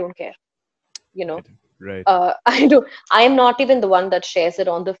 I don't care, you know. Right. Right. I am not even the one that shares it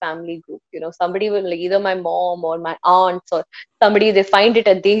on the family group. Somebody will, like, either my mom or my aunts or somebody, they find it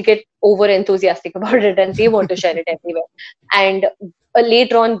and they get over enthusiastic about it and they want to share it everywhere. And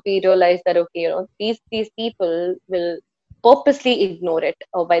later on we realize that, okay, these people will purposely ignore it,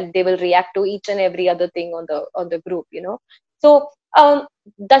 while they will react to each and every other thing on the group. So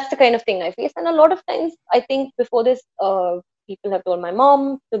that's the kind of thing I face. And a lot of times, I think before this, people have told my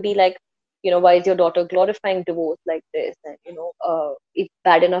mom to be like, why is your daughter glorifying divorce like this? And, it's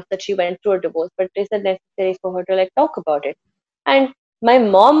bad enough that she went through a divorce, but is it necessary for her to like talk about it? And my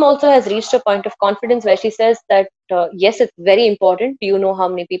mom also has reached a point of confidence where she says that, yes, it's very important. Do you know how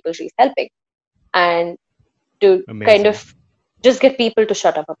many people she's helping? And to kind Amazing. of just get people to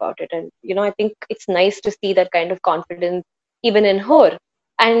shut up about it. And, I think it's nice to see that kind of confidence even in her.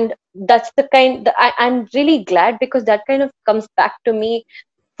 And that's the kind that I'm really glad, because that kind of comes back to me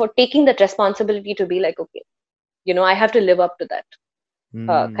for taking that responsibility to be like, okay, I have to live up to that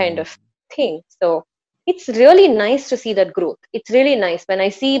kind Mm. of thing. So it's really nice to see that growth. It's really nice when I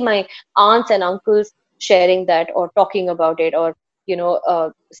see my aunts and uncles sharing that, or talking about it, or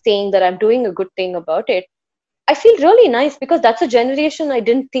saying that I'm doing a good thing about it. I feel really nice, because that's a generation I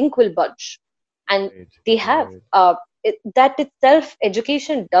didn't think will budge, and Right. they have. Right. That itself,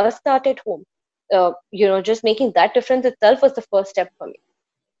 education does start at home. Just making that difference itself was the first step for me.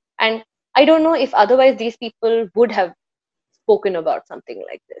 And I don't know if otherwise these people would have spoken about something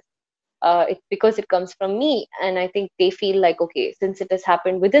like this. It's because it comes from me. And I think they feel like, okay, since it has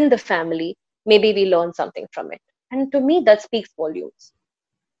happened within the family, maybe we learn something from it. And to me, that speaks volumes.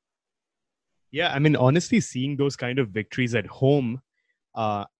 Yeah, I mean, honestly, seeing those kind of victories at home,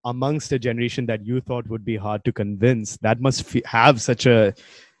 amongst a generation that you thought would be hard to convince, that must have such a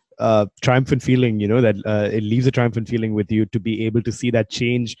triumphant feeling, that it leaves a triumphant feeling with you to be able to see that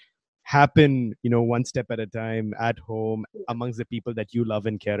change happen, one step at a time at home amongst the people that you love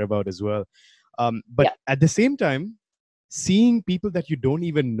and care about as well. But Yeah, at the same time, seeing people that you don't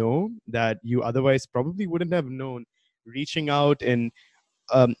even know, that you otherwise probably wouldn't have known, reaching out and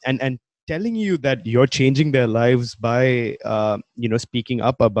telling you that you're changing their lives by speaking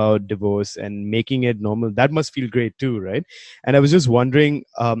up about divorce and making it normal, that must feel great too, right? And I was just wondering,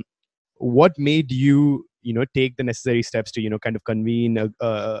 what made you take the necessary steps to kind of convene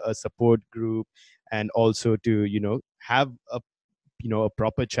a support group, and also to have a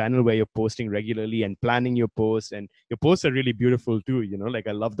proper channel where you're posting regularly and planning your posts, and your posts are really beautiful too, like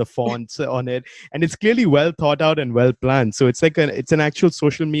I love the fonts on it, and it's clearly well thought out and well planned. So it's like it's an actual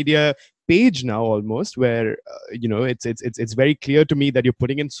social media page now almost, where it's very clear to me that you're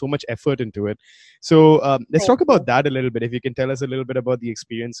putting in so much effort into it. So let's thank talk you. about that a little bit. If you can tell us a little bit about the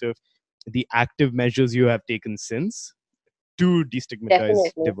experience of the active measures you have taken since to destigmatize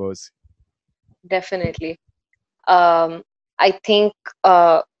Definitely, divorce. definitely. Um, I think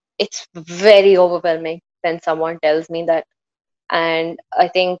it's very overwhelming when someone tells me that. And I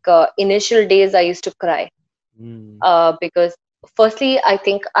think initial days I used to cry Mm. because firstly, I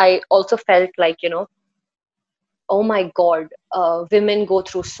think I also felt like, oh my God, women go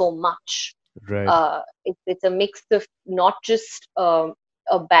through so much. Right. It's a mix of not just a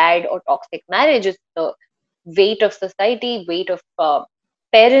bad or toxic marriage, it's the weight of society, weight of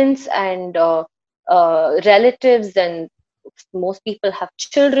parents and relatives, and most people have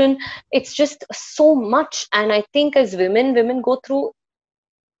children. It's just so much. And I think as women go through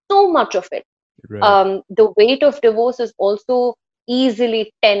so much of it. Right. The weight of divorce is also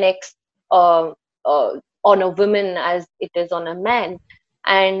easily 10x uh, uh, on a woman as it is on a man.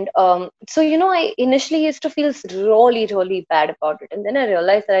 And so, I initially used to feel really, really bad about it. And then I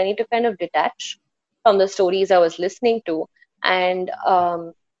realized that I need to kind of detach from the stories I was listening to. And,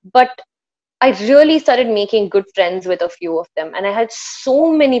 but I really started making good friends with a few of them. And I had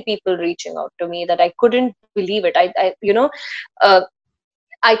so many people reaching out to me that I couldn't believe it. Uh,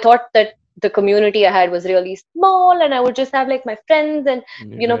 I thought that the community I had was really small, and I would just have like my friends and,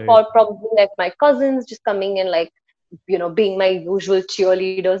 Right. probably like my cousins just coming in, like, being my usual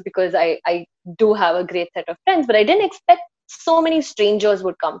cheerleaders, because I do have a great set of friends, but I didn't expect so many strangers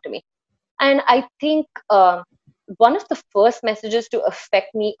would come to me. And I think one of the first messages to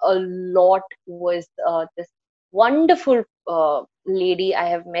affect me a lot was this wonderful lady I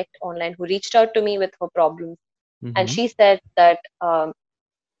have met online who reached out to me with her problems. And Mm-hmm. she said that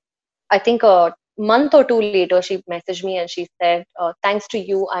I think a month or two later, she messaged me and she said, "Thanks to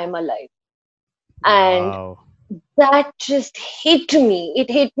you, I'm alive." And Wow. that just hit me. It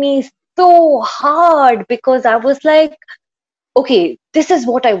hit me so hard because I was like, okay, this is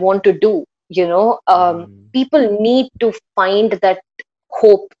what I want to do. Mm. People need to find that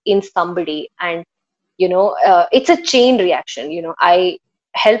hope in somebody. And, it's a chain reaction. I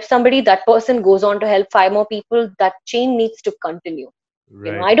help somebody, that person goes on to help five more people. That chain needs to continue.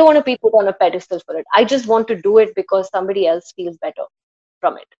 Right. I don't want to be put on a pedestal for it. I just want to do it because somebody else feels better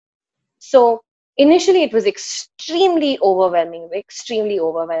from it. So initially, it was extremely overwhelming.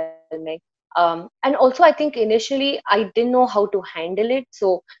 And also, I think initially I didn't know how to handle it.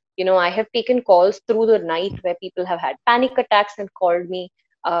 So, I have taken calls through the night where people have had panic attacks and called me.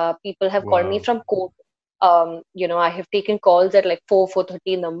 People have called me Wow. from court. I have taken calls at like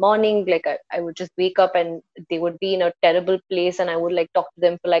 4:30 in the morning. Like I would just wake up and they would be in a terrible place, and I would like talk to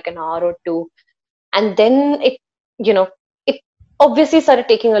them for like an hour or two. And then you know it obviously started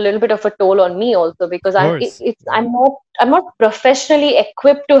taking a little bit of a toll on me also, Of because course. Yeah. I'm not professionally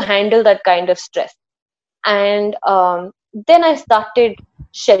equipped to handle that kind of stress. And then I started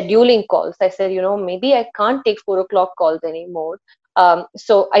scheduling calls. I said, maybe I can't take 4 o'clock calls anymore.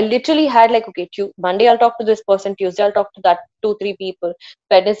 So I literally had like, okay, Monday I'll talk to this person, Tuesday I'll talk to that two, three people,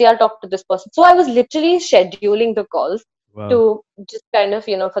 Wednesday I'll talk to this person. So I was literally scheduling the calls Wow. to just kind of,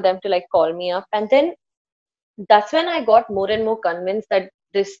 for them to like call me up. And then that's when I got more and more convinced that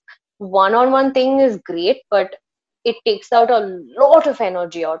this one-on-one thing is great, but it takes out a lot of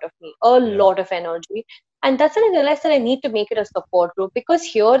energy out of me, a Yeah. lot of energy. And that's when I realized that I need to make it a support group, because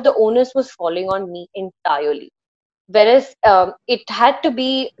here the onus was falling on me entirely. Whereas it had to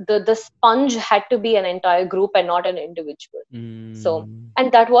be the sponge had to be an entire group and not an individual. So, Mm.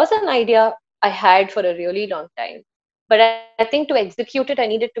 and that was an idea I had for a really long time. But I think to execute it, I needed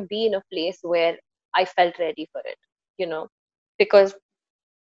to be in a place where I felt ready for it, you know, because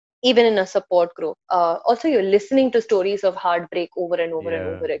even in a support group, also you're listening to stories of heartbreak over and over and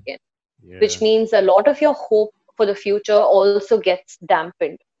Yeah. over again, which Yeah. means a lot of your hope for the future also gets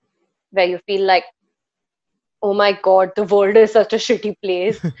dampened, where you feel like, oh my God, the world is such a shitty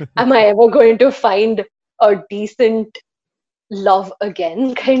place. Am I ever going to find a decent love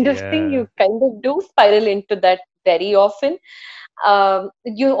again? Kind of thing. Yeah. You kind of do spiral into that very often.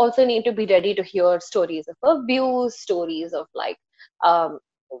 You also need to be ready to hear stories of abuse, stories of like, um,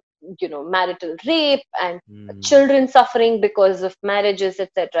 marital rape and Mm. children suffering because of marriages,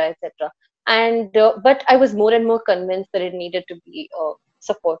 etc., etc. And but I was more and more convinced that it needed to be a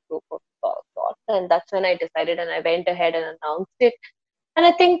support group of sorts, and that's when I decided, and I went ahead and announced it. And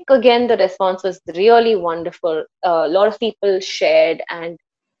I think again the response was really wonderful. A lot of people shared, and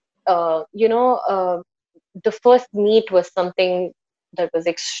uh, you know. Uh, the first meet was something that was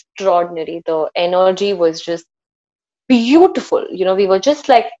extraordinary. The energy was just beautiful. We were just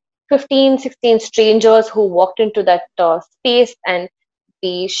like 15, 16 strangers who walked into that space, and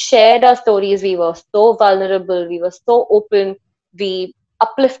we shared our stories. We were so vulnerable. We were so open. We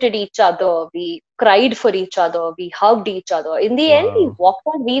uplifted each other. We cried for each other. We hugged each other. In the end, we Wow. walked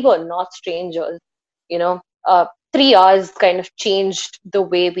out. We were not strangers. You know, 3 hours kind of changed the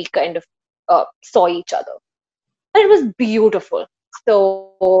way we kind of saw each other. And it was beautiful.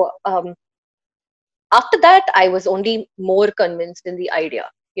 So, After that, I was only more convinced in the idea.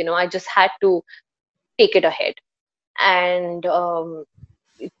 I just had to take it ahead. And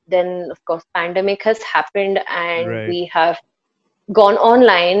then, of course, pandemic has happened, and Right. we have gone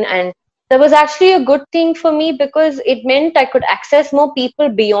online. And that was actually a good thing for me because it meant I could access more people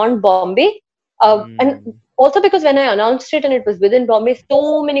beyond Bombay. And Mm, also because when I announced it and it was within Bombay,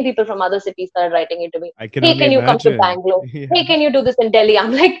 so many people from other cities started writing into me. I can Hey, only can you come to imagine. Bangalore? Hey, Yeah. can you do this in Delhi?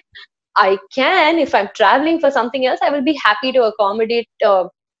 I'm like, I can. If I'm traveling for something else, I will be happy to accommodate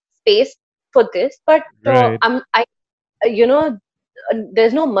space for this. But Right. you know,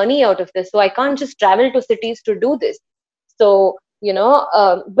 there's no money out of this, so I can't just travel to cities to do this. So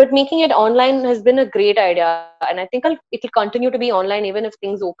but making it online has been a great idea, and I think it'll continue to be online even if things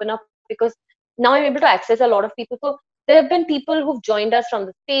open up, because now I'm able to access a lot of people. So there have been people who've joined us from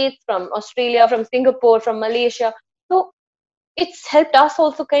the States, from Australia, from Singapore, from Malaysia. So it's helped us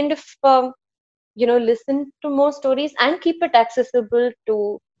also kind of listen to more stories and keep it accessible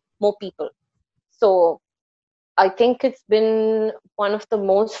to more people. So I think it's been one of the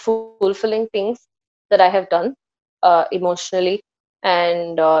most fulfilling things that I have done emotionally.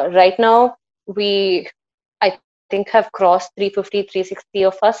 And right now, we, I think, have crossed 350, 360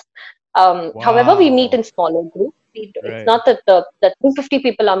 of us. However, we meet in Wow. smaller groups. It's Right. not that that 250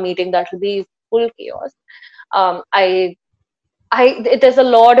 people are meeting, that will be full chaos. Um, I there's a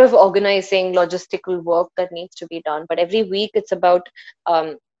lot of organizing, logistical work that needs to be done. But every week it's about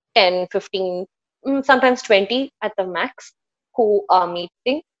um, 10, 15, sometimes 20 at the max who are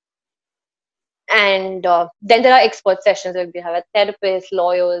meeting. And then there are expert sessions where we have a therapist,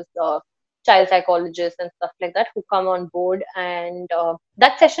 lawyers, child psychologists, and stuff like that who come on board. And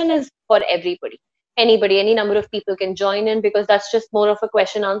that session is for everybody. Anybody, any number of people can join in, because that's just more of a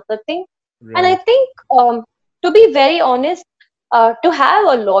question answer thing. And I Right. think, to be very honest, to have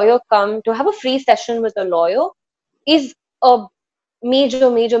a lawyer come, to have a free session with a lawyer is a major,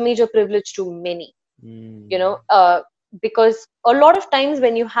 major, major privilege to many, you Mm, know, uh, because a lot of times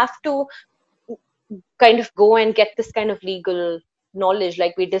when you have to kind of go and get this kind of legal knowledge,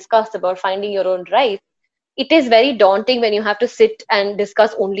 like we discussed about finding your own rights, it is very daunting when you have to sit and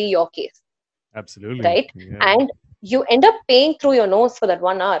discuss only your case, absolutely. right? Yeah. And you end up paying through your nose for that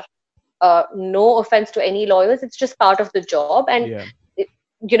 1 hour. No offense to any lawyers, it's just part of the job. And Yeah. it,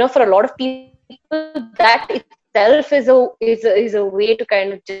 for a lot of people, that itself is a way to kind of just get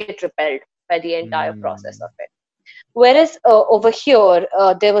repelled by the entire process of it. Mm, Whereas over here,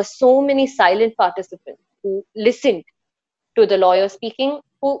 there were so many silent participants who listened to the lawyer speaking,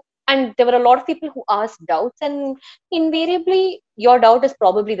 and there were a lot of people who asked doubts, and invariably your doubt is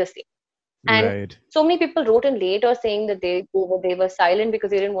probably the same. And right. so many people wrote in later saying that they were silent because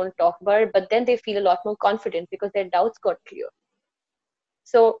they didn't want to talk about it, but then they feel a lot more confident because their doubts got clear.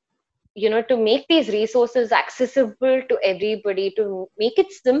 So to make these resources accessible to everybody, to make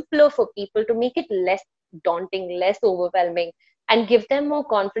it simpler for people, to make it less daunting, less overwhelming, and give them more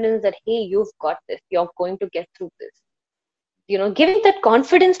confidence that, hey, you've got this, you're going to get through this. Giving that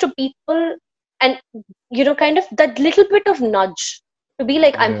confidence to people, and kind of that little bit of nudge to be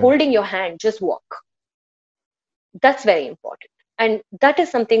like, I'm Yeah. holding your hand, just walk. That's very important. And that is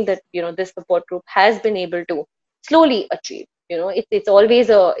something that this support group has been able to slowly achieve. It's always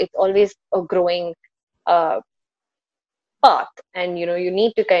a growing uh, path, and you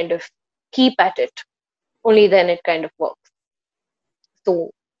need to kind of keep at it. Only then it kind of works.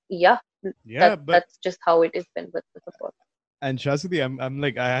 So yeah, Yeah. But that's just how it has been with the support. and Shasuti, I'm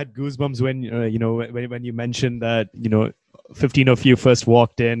like I had goosebumps when when you mentioned that 15 of you first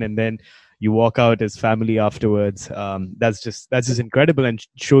walked in and then you walk out as family afterwards. That's just incredible and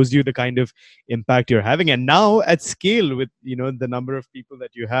shows you the kind of impact you're having. And now at scale with the number of people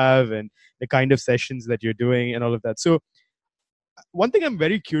that you have and the kind of sessions that you're doing and all of that. So one thing I'm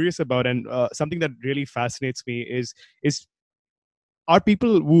very curious about and something that really fascinates me is are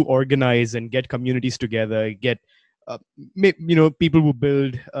people who organize and get communities together, get uh, people who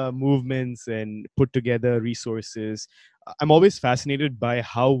build movements and put together resources. I'm always fascinated by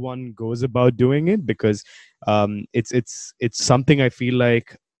how one goes about doing it because it's something I feel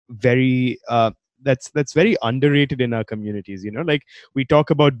like very that's very underrated in our communities. Like we talk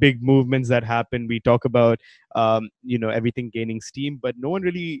about big movements that happen, we talk about everything gaining steam, but no one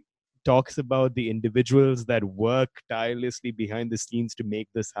really talks about the individuals that work tirelessly behind the scenes to make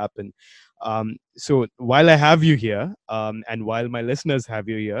this happen. So while I have you here, and while my listeners have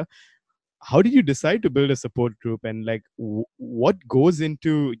you here, how did you decide to build a support group, and like what goes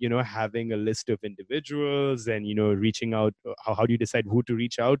into having a list of individuals and reaching out? How do you decide who to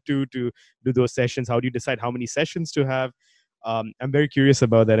reach out to do those sessions? How do you decide how many sessions to have? I'm very curious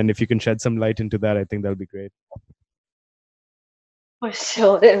about that, and if you can shed some light into that, I think that'll be great. For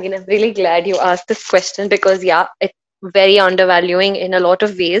sure. I mean, I'm really glad you asked this question because, yeah, it's very undervaluing in a lot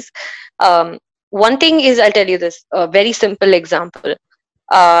of ways. Um, One thing is, I'll tell you this, a very simple example.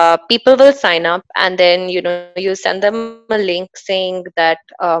 People will sign up, and then you send them a link saying that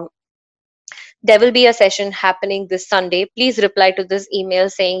there will be a session happening this Sunday. Please reply to this email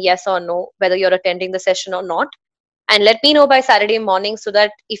saying yes or no, whether you're attending the session or not, and let me know by Saturday morning, so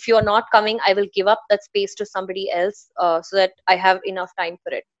that if you're not coming, I will give up that space to somebody else, so that I have enough time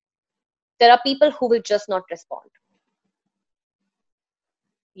for it. There are people who will just not respond,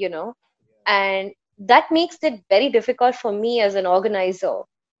 you know, and that makes it very difficult for me as an organizer,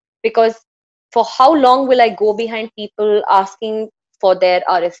 because for how long will I go behind people asking for their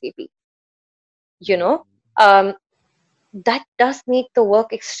RSVP? You know, um, that does make the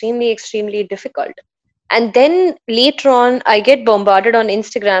work extremely, extremely difficult. And then later on, I get bombarded on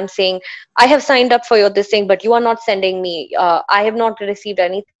Instagram saying, I have signed up for your this thing, but you are not sending me. I have not received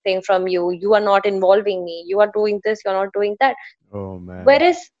anything from you. You are not involving me. You are doing this, you're not doing that. Oh man.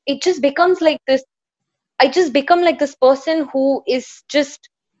 Whereas it just becomes like this. I just become like this person who is just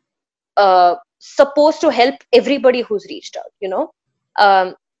supposed to help everybody who's reached out,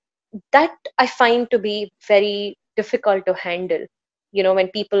 um, that I find to be very difficult to handle, when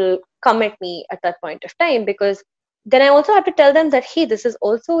people come at me at that point of time, because then I also have to tell them that, hey, this is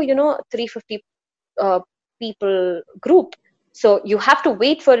also, 350 uh, people group. So you have to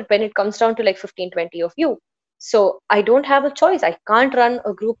wait for it when it comes down to like 15, 20 of you. So I don't have a choice. I can't run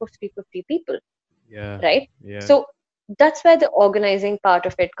a group of 350 people, Yeah. right? Yeah. So that's where the organizing part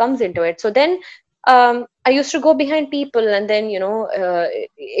of it comes into it. So then I used to go behind people, and then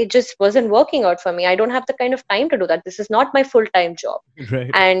it just wasn't working out for me. I don't have the kind of time to do that. This is not my full-time job. Right.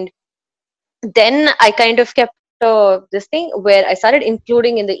 And then I kind of kept this thing where I started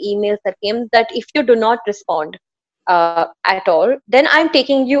including in the emails that came that if you do not respond at all, then I'm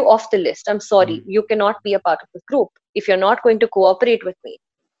taking you off the list. I'm sorry, Mm. you cannot be a part of this group if you're not going to cooperate with me.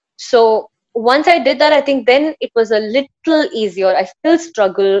 So once I did that, I think then it was a little easier. I still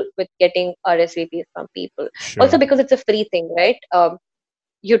struggle with getting RSVPs from people, also Sure. because it's a free thing, right?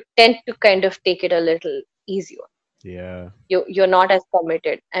 You tend to kind of take it a little easier. Yeah. You're not as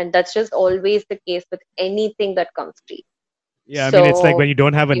committed, and that's just always the case with anything that comes free. Yeah. I mean, it's like So when you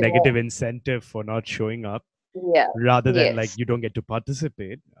don't have a you negative know, incentive for not showing up, yeah, rather than like yes, you don't get to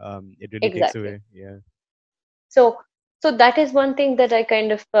participate. It really takes exactly. away. Yeah. So that is one thing that I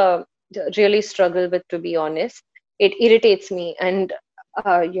kind of really struggle with, to be honest. It irritates me, and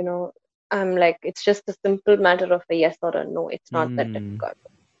I'm like, it's just a simple matter of a yes or a no. It's not that Mm. difficult,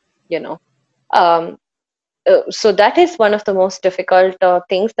 you know. Um, so that is one of the most difficult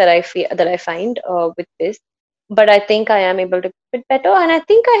things that I find with this. But I think I am able to keep it better, and I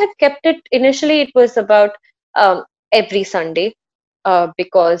think I have kept it. Initially, it was about every Sunday,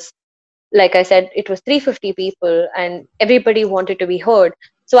 because like I said, it was 350 people and everybody wanted to be heard.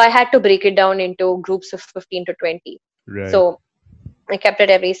 So I had to break it down into groups of 15 to 20. Right. So I kept it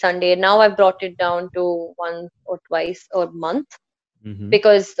every Sunday. Now I've brought it down to once or twice a month, Mm-hmm.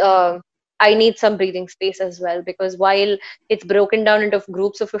 because I need some breathing space as well. Because while it's broken down into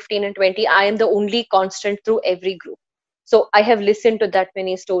groups of 15 and 20, I am the only constant through every group. So I have listened to that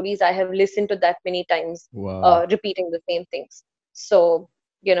many stories. I have listened to that many times, Wow. repeating the same things. So,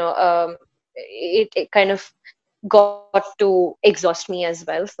 it kind of got to exhaust me as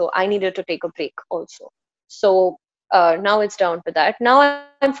well. So I needed to take a break also. So now it's down to that. Now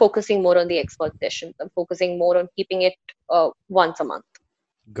I'm focusing more on the expert sessions. I'm focusing more on keeping it once a month.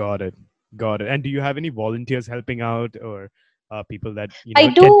 Got it. Got it. And do you have any volunteers helping out, or people that I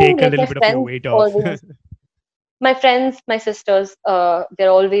can do, take a like, little bit of your weight off? my friends, my sisters, they're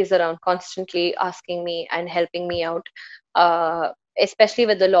always around constantly asking me and helping me out, especially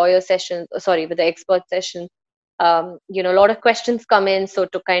with the lawyer sessions, sorry, with the expert sessions. A lot of questions come in. So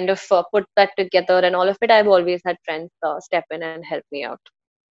to kind of put that together and all of it, I've always had friends step in and help me out.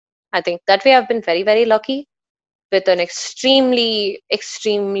 I think that way I've been very, very lucky with an extremely,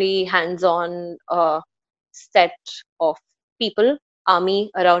 extremely hands on set of people,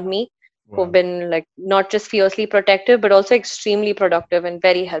 army around me, who've Wow. been like not just fiercely protective, but also extremely productive and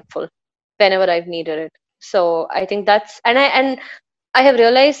very helpful whenever I've needed it. So I think I have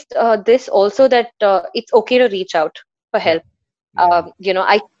realized this also, that it's okay to reach out for Yeah. help. Yeah.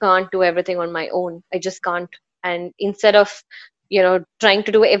 I can't do everything on my own. I just can't. And instead of trying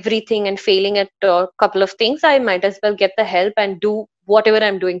to do everything and failing at a couple of things, I might as well get the help and do whatever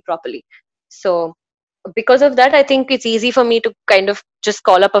I'm doing properly. So because of that, I think it's easy for me to kind of just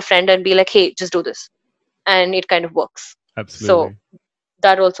call up a friend and be like, hey, just do this, and it kind of works. So Absolutely.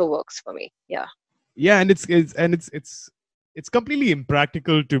 that also works for me. Yeah. Yeah, and it's completely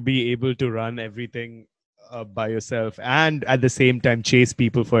impractical to be able to run everything by yourself and at the same time chase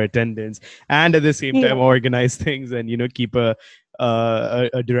people for attendance and at the same time Yeah. organize things and keep a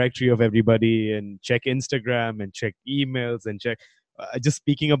directory of everybody and check Instagram and check emails and check. Just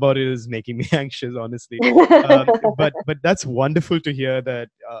speaking about it is making me anxious, honestly. But that's wonderful to hear that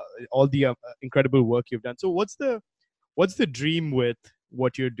all the incredible work you've done. So what's the dream with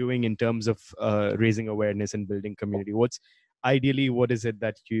what you're doing in terms of raising awareness and building community? What is it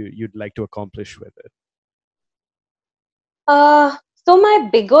that you'd like to accomplish with it? So my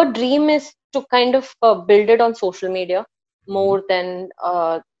bigger dream is to kind of build it on social media Hmm. more than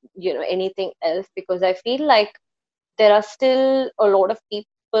anything else, because I feel like there are still a lot of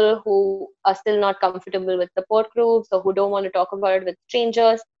people who are still not comfortable with support groups or who don't want to talk about it with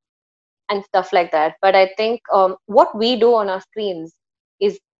strangers and stuff like that. But I think what we do on our screens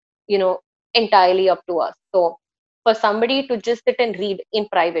is, entirely up to us. So for somebody to just sit and read in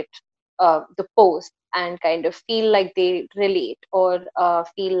private the post and kind of feel like they relate or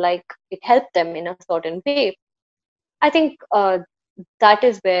feel like it helped them in a certain way, I think that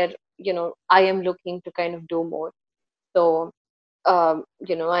is where I am looking to kind of do more. So I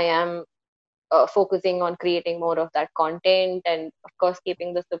am focusing on creating more of that content, and of course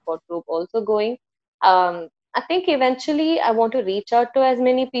keeping the support group also going. I think eventually I want to reach out to as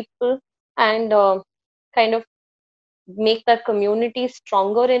many people and kind of make that community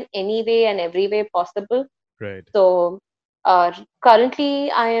stronger in any way and every way possible. Right. So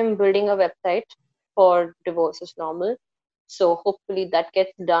currently I am building a website for Divorce is Normal, so hopefully that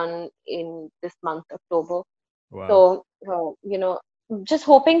gets done in this month, October. Wow. So, just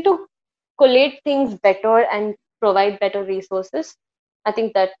hoping to collate things better and provide better resources. I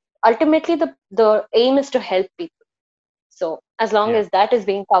think that ultimately the aim is to help people. So, as long Yeah. as that is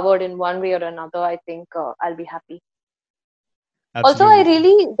being covered in one way or another, I think I'll be happy. Also,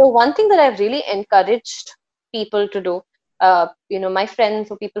 Absolutely. the one thing that I've really encouraged people to do, my friends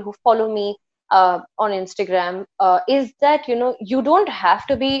or people who follow me on Instagram, is that, you don't have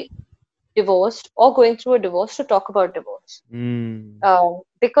to be divorced or going through a divorce to talk about divorce. Mm.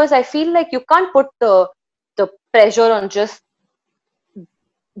 Because I feel like you can't put the pressure on just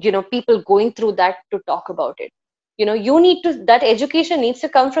people going through that to talk about it. You need to that education needs to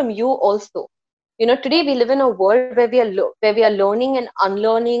come from you also. Today we live in a world where we are learning and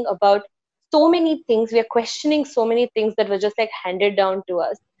unlearning about so many things. We are questioning so many things that were just like handed down to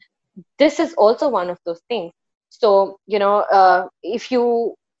us. This is also one of those things. So if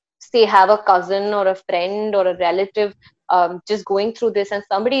you say have a cousin or a friend or a relative just going through this and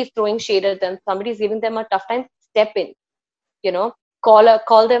somebody is throwing shade at them, somebody is giving them a tough time, step in. you know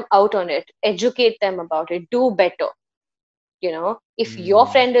call them out on it, educate them about it, do better. If your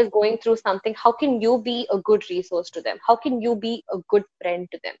Mm. friend is going through something, how can you be a good resource to them? How can you be a good friend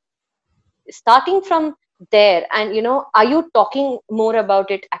to them? Starting from there, and are you talking more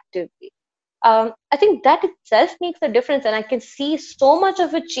about it actively? I think that itself makes a difference, and I can see so much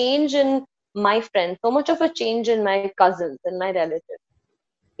of a change in my friends, so much of a change in my cousins and my relatives,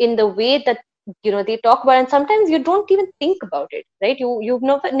 in the way that they talk about. And sometimes you don't even think about it, right? You've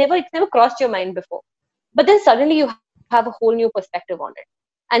never it's never crossed your mind before, but then suddenly you have a whole new perspective on it,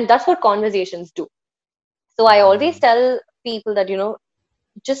 and that's what conversations do. So I always Mm. tell people that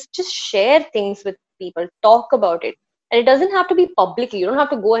just share things with people, talk about it. And it doesn't have to be publicly. You don't have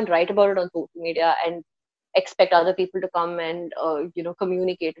to go and write about it on social media and expect other people to come and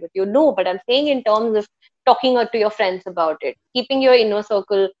communicate with you. No, but I'm saying in terms of talking to your friends about it, keeping your inner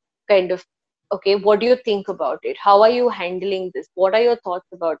circle kind of, okay, what do you think about it? How are you handling this? What are your thoughts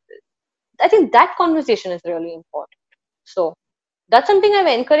about this? I think that conversation is really important. So that's something I've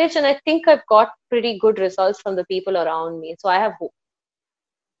encouraged, and I think I've got pretty good results from the people around me. So I have hope.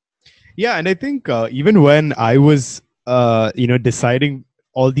 Yeah, and I think even when I was, deciding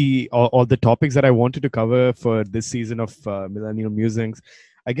all the topics that I wanted to cover for this season of Millennial Musings,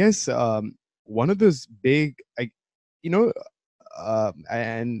 I guess one of those big, you know,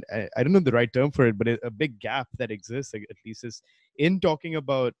 and I don't know the right term for it, but a big gap that exists, like, at least, is in talking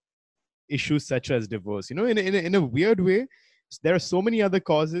about issues such as divorce. In a weird way, there are so many other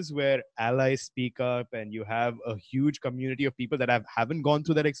causes where allies speak up, and you have a huge community of people that haven't gone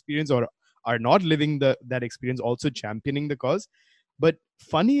through that experience or are not living that experience also championing the cause. But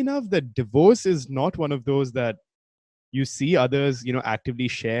funny enough, that divorce is not one of those that you see others actively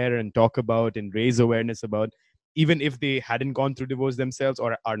share and talk about and raise awareness about, even if they hadn't gone through divorce themselves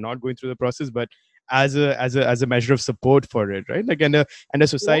or are not going through the process, but as a measure of support for it, right? Like, and a Yeah.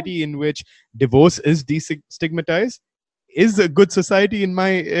 society in which divorce is destigmatized, is a good society in my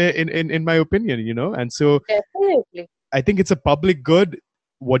in my opinion, and so Definitely. I think it's a public good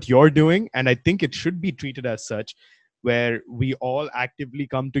what you're doing, and I think it should be treated as such, where we all actively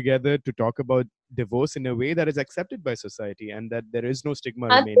come together to talk about divorce in a way that is accepted by society, and that there is no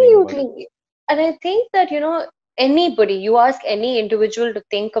stigma remaining about it. Absolutely. And I think that, anybody, you ask any individual to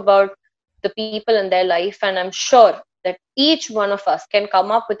think about the people in their life, and I'm sure that each one of us can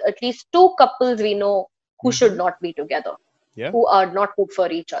come up with at least two couples we know who should Hmm. not be together, Yeah, who are not good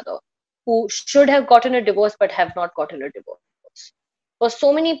for each other, who should have gotten a divorce but have not gotten a divorce. For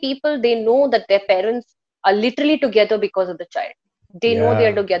so many people, they know that their parents are literally together because of the child. They know they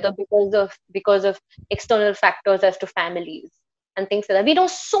are yeah, together because of external factors as to families and things like that. We know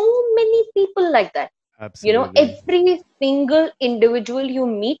so many people like that. absolutely. Every single individual you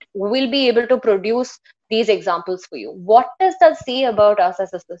meet will be able to produce these examples for you. What does that say about us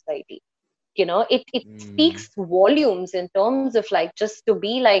as a society? It Mm, speaks volumes in terms of like, just to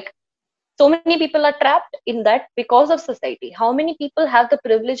be like, so many people are trapped in that because of society. How many people have the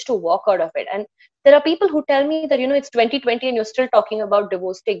privilege to walk out of it? And there are people who tell me that, it's 2020 and you're still talking about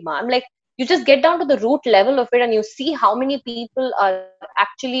divorce stigma. I'm like, you just get down to the root level of it and you see how many people are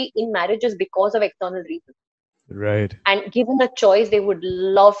actually in marriages because of external reasons. right. And given the choice, they would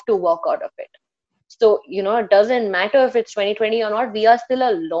love to walk out of it. So, it doesn't matter if it's 2020 or not, we are still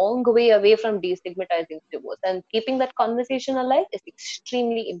a long way away from destigmatizing divorce. And keeping that conversation alive is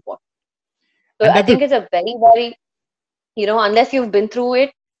extremely important. So And I that the think it's a very, very, unless you've been through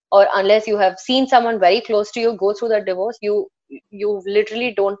it, or unless you have seen someone very close to you go through that divorce, you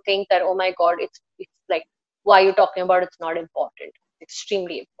literally don't think that, oh my God, it's like, why are you talking about it's not important? It's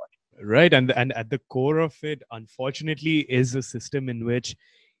extremely important. right, and at the core of it, unfortunately, is a system in which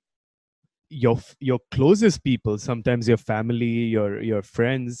your closest people, sometimes your family, your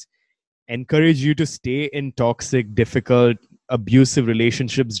friends, encourage you to stay in toxic, difficult, abusive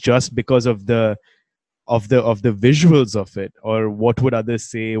relationships just because of the visuals of it, or what would others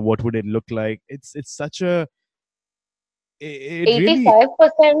say, what would it look like. It's such a it really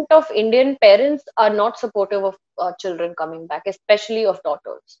 85% of Indian parents are not supportive of children coming back, especially of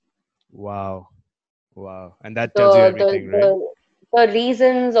daughters. wow, wow, and that tells you the the everything, right? the the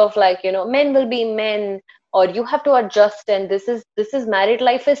reasons of like, men will be men, or you have to adjust, and this is married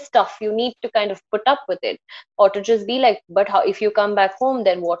life is tough, you need to kind of put up with it, or to just be like, but how, if you come back home,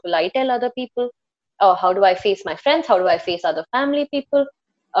 then what will I tell other people? How do I face my friends? How do I face other family people?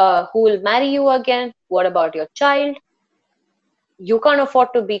 Who will marry you again? What about your child? You can't afford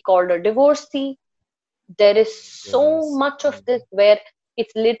to be called a divorcee. There is so Goodness. much of this where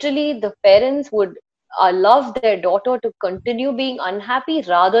it's literally the parents would love their daughter to continue being unhappy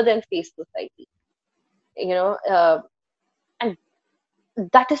rather than face society, you know uh, and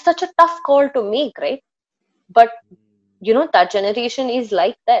that is such a tough call to make, right? But that generation is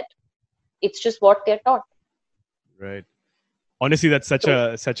like that. It's just what they're taught. Right. Honestly, that's So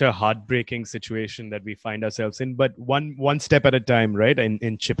such a heartbreaking situation that we find ourselves in, but one step at a time, right?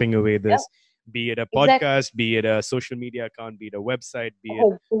 In chipping away yeah, this, be it a exactly. podcast, be it a social media account, be it a website, be it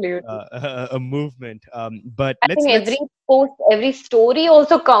Absolutely. a movement. But I think every let's post, every story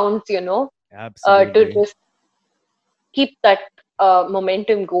also counts, to absolutely. just keep that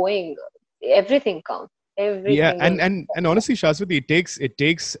momentum going. Everything counts. Every Yeah, single. and honestly, Shaswati, it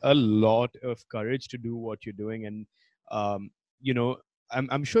takes a lot of courage to do what you're doing, and um, you know,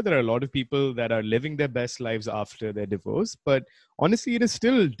 I'm sure there are a lot of people that are living their best lives after their divorce, but honestly, it is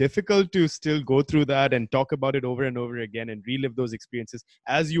still difficult to still go through that and talk about it over and over again and relive those experiences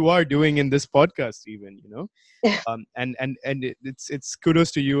as you are doing in this podcast, even, and it's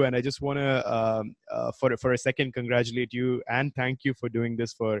kudos to you, and I just want to for a second congratulate you and thank you for doing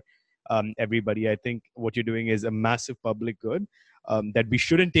this for everybody. I think what you're doing is a massive public good, that we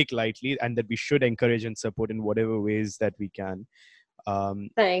shouldn't take lightly, and that we should encourage and support in whatever ways that we can. um,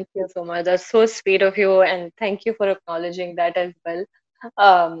 Thank you so much. That's so sweet of you, and thank you for acknowledging that as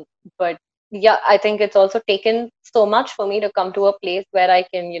well. But yeah, I think it's also taken so much for me to come to a place where I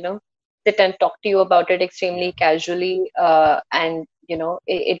can, sit and talk to you about it yeah, extremely casually. And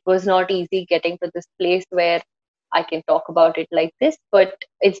it was not easy getting to this place where I can talk about it like this, but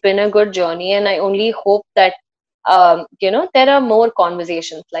it's been a good journey, and I only hope that there are more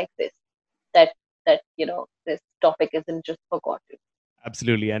conversations like this, that this topic isn't just forgotten.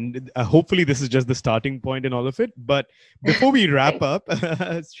 absolutely, and hopefully this is just the starting point in all of it. But before we wrap Thank up, you.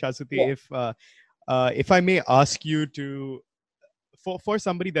 Shasuti, if I may ask you to, for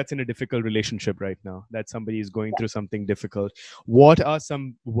somebody that's in a difficult relationship right now, that somebody is going Yeah. through something difficult, what are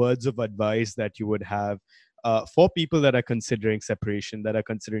some words of advice that you would have for people that are considering separation, that are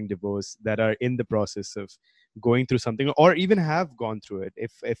considering divorce, that are in the process of going through something, or even have gone through it.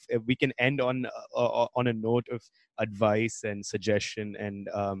 If we can end on a note of advice and suggestion,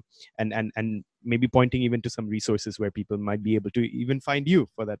 and maybe pointing even to some resources where people might be able to even find you,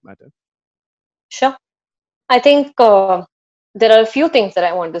 for that matter. Sure. I think there are a few things that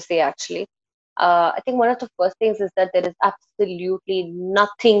I want to say actually. I think one of the first things is that there is absolutely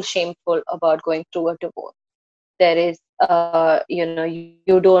nothing shameful about going through a divorce. There is,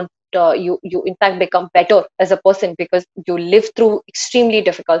 you don't, you in fact become better as a person because you live through extremely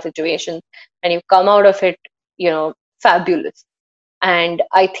difficult situations and you come out of it, fabulous. And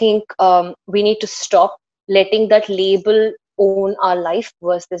I think we need to stop letting that label own our life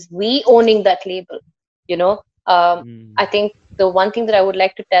versus we owning that label. You know, I Mm. think the one thing that I would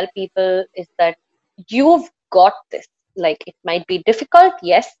like to tell people is that you've got this. Like, it might be difficult,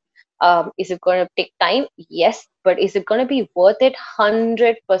 yes. Is it going to take time? Yes. But is it going to be worth it?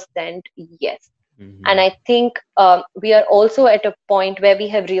 100% yes. And Mhm. I think we are also at a point where we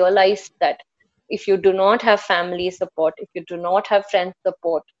have realized that if you do not have family support, if you do not have friend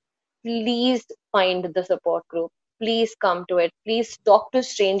support, please find the support group. Please come to it. Please talk to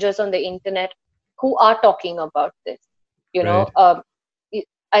strangers on the internet who are talking about this. You know, Right.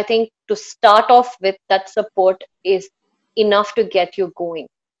 I think to start off with, that support is enough to get you going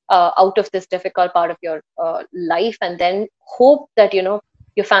out of this difficult part of your life, and then hope that your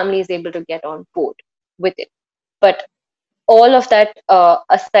family is able to get on board with it. But all of that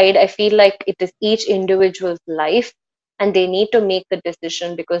aside, I feel like it is each individual's life, and they need to make the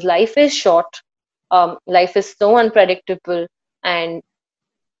decision because life is short. Life is so unpredictable, and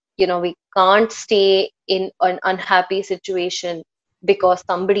we can't stay in an unhappy situation because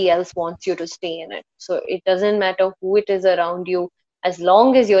somebody else wants you to stay in it. So it doesn't matter who it is around you, as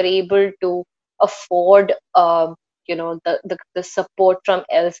long as you're able to afford the support from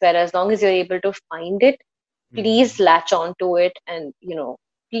elsewhere, as long as you're able to find it, please Mhm. latch on to it, and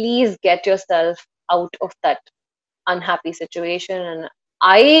please get yourself out of that unhappy situation. And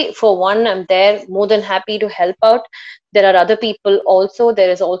I, for one, am there more than happy to help out. There are other people also.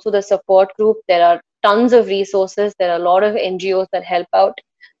 There is also the support group. There are tons of resources. There are a lot of NGOs that help out.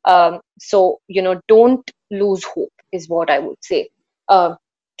 So don't lose hope is what I would say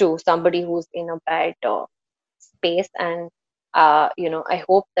to somebody who's in a bad space. And I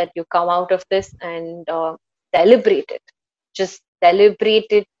hope that you come out of this and celebrate it. Just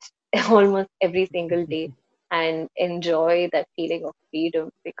celebrate it almost every single day and enjoy that feeling of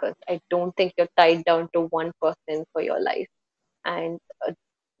freedom, because I don't think you're tied down to one person for your life. And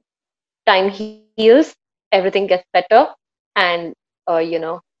time heals, everything gets better, and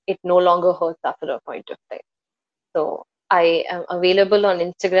it no longer hurts after a point of time. So I am available on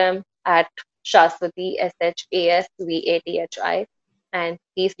Instagram at Shaswati, SHASVATHI, and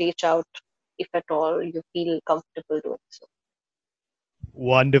please reach out if at all you feel comfortable doing so.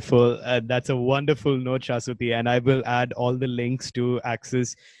 Wonderful. That's a wonderful note, Shasuti. And I will add all the links to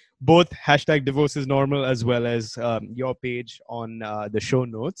access both hashtag divorce is normal as well as your page on the show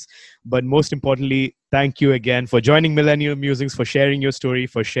notes. But most importantly, thank you again for joining Millennial Musings, for sharing your story,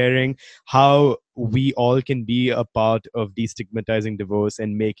 for sharing how we all can be a part of destigmatizing divorce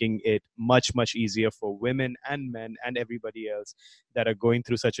and making it much, much easier for women and men and everybody else that are going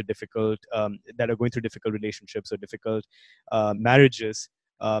through such a difficult, that are going through difficult relationships or difficult marriages,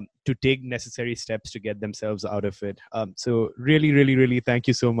 to take necessary steps to get themselves out of it. So, really, really, really, thank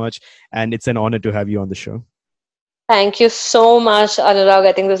you so much. And it's an honor to have you on the show. Thank you so much, Anurag.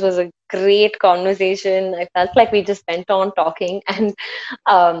 I think this was a great conversation. I felt like we just went on talking, and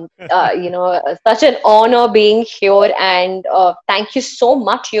such an honor being here. And thank you so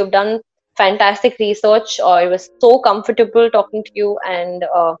much. You've done fantastic research. It was so comfortable talking to you, and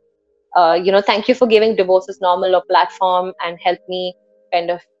thank you for giving Divorce is Normal a platform and help me kind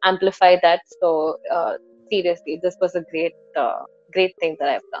of amplify that. So seriously, this was a great thing that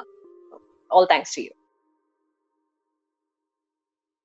I've done. So, all thanks to you.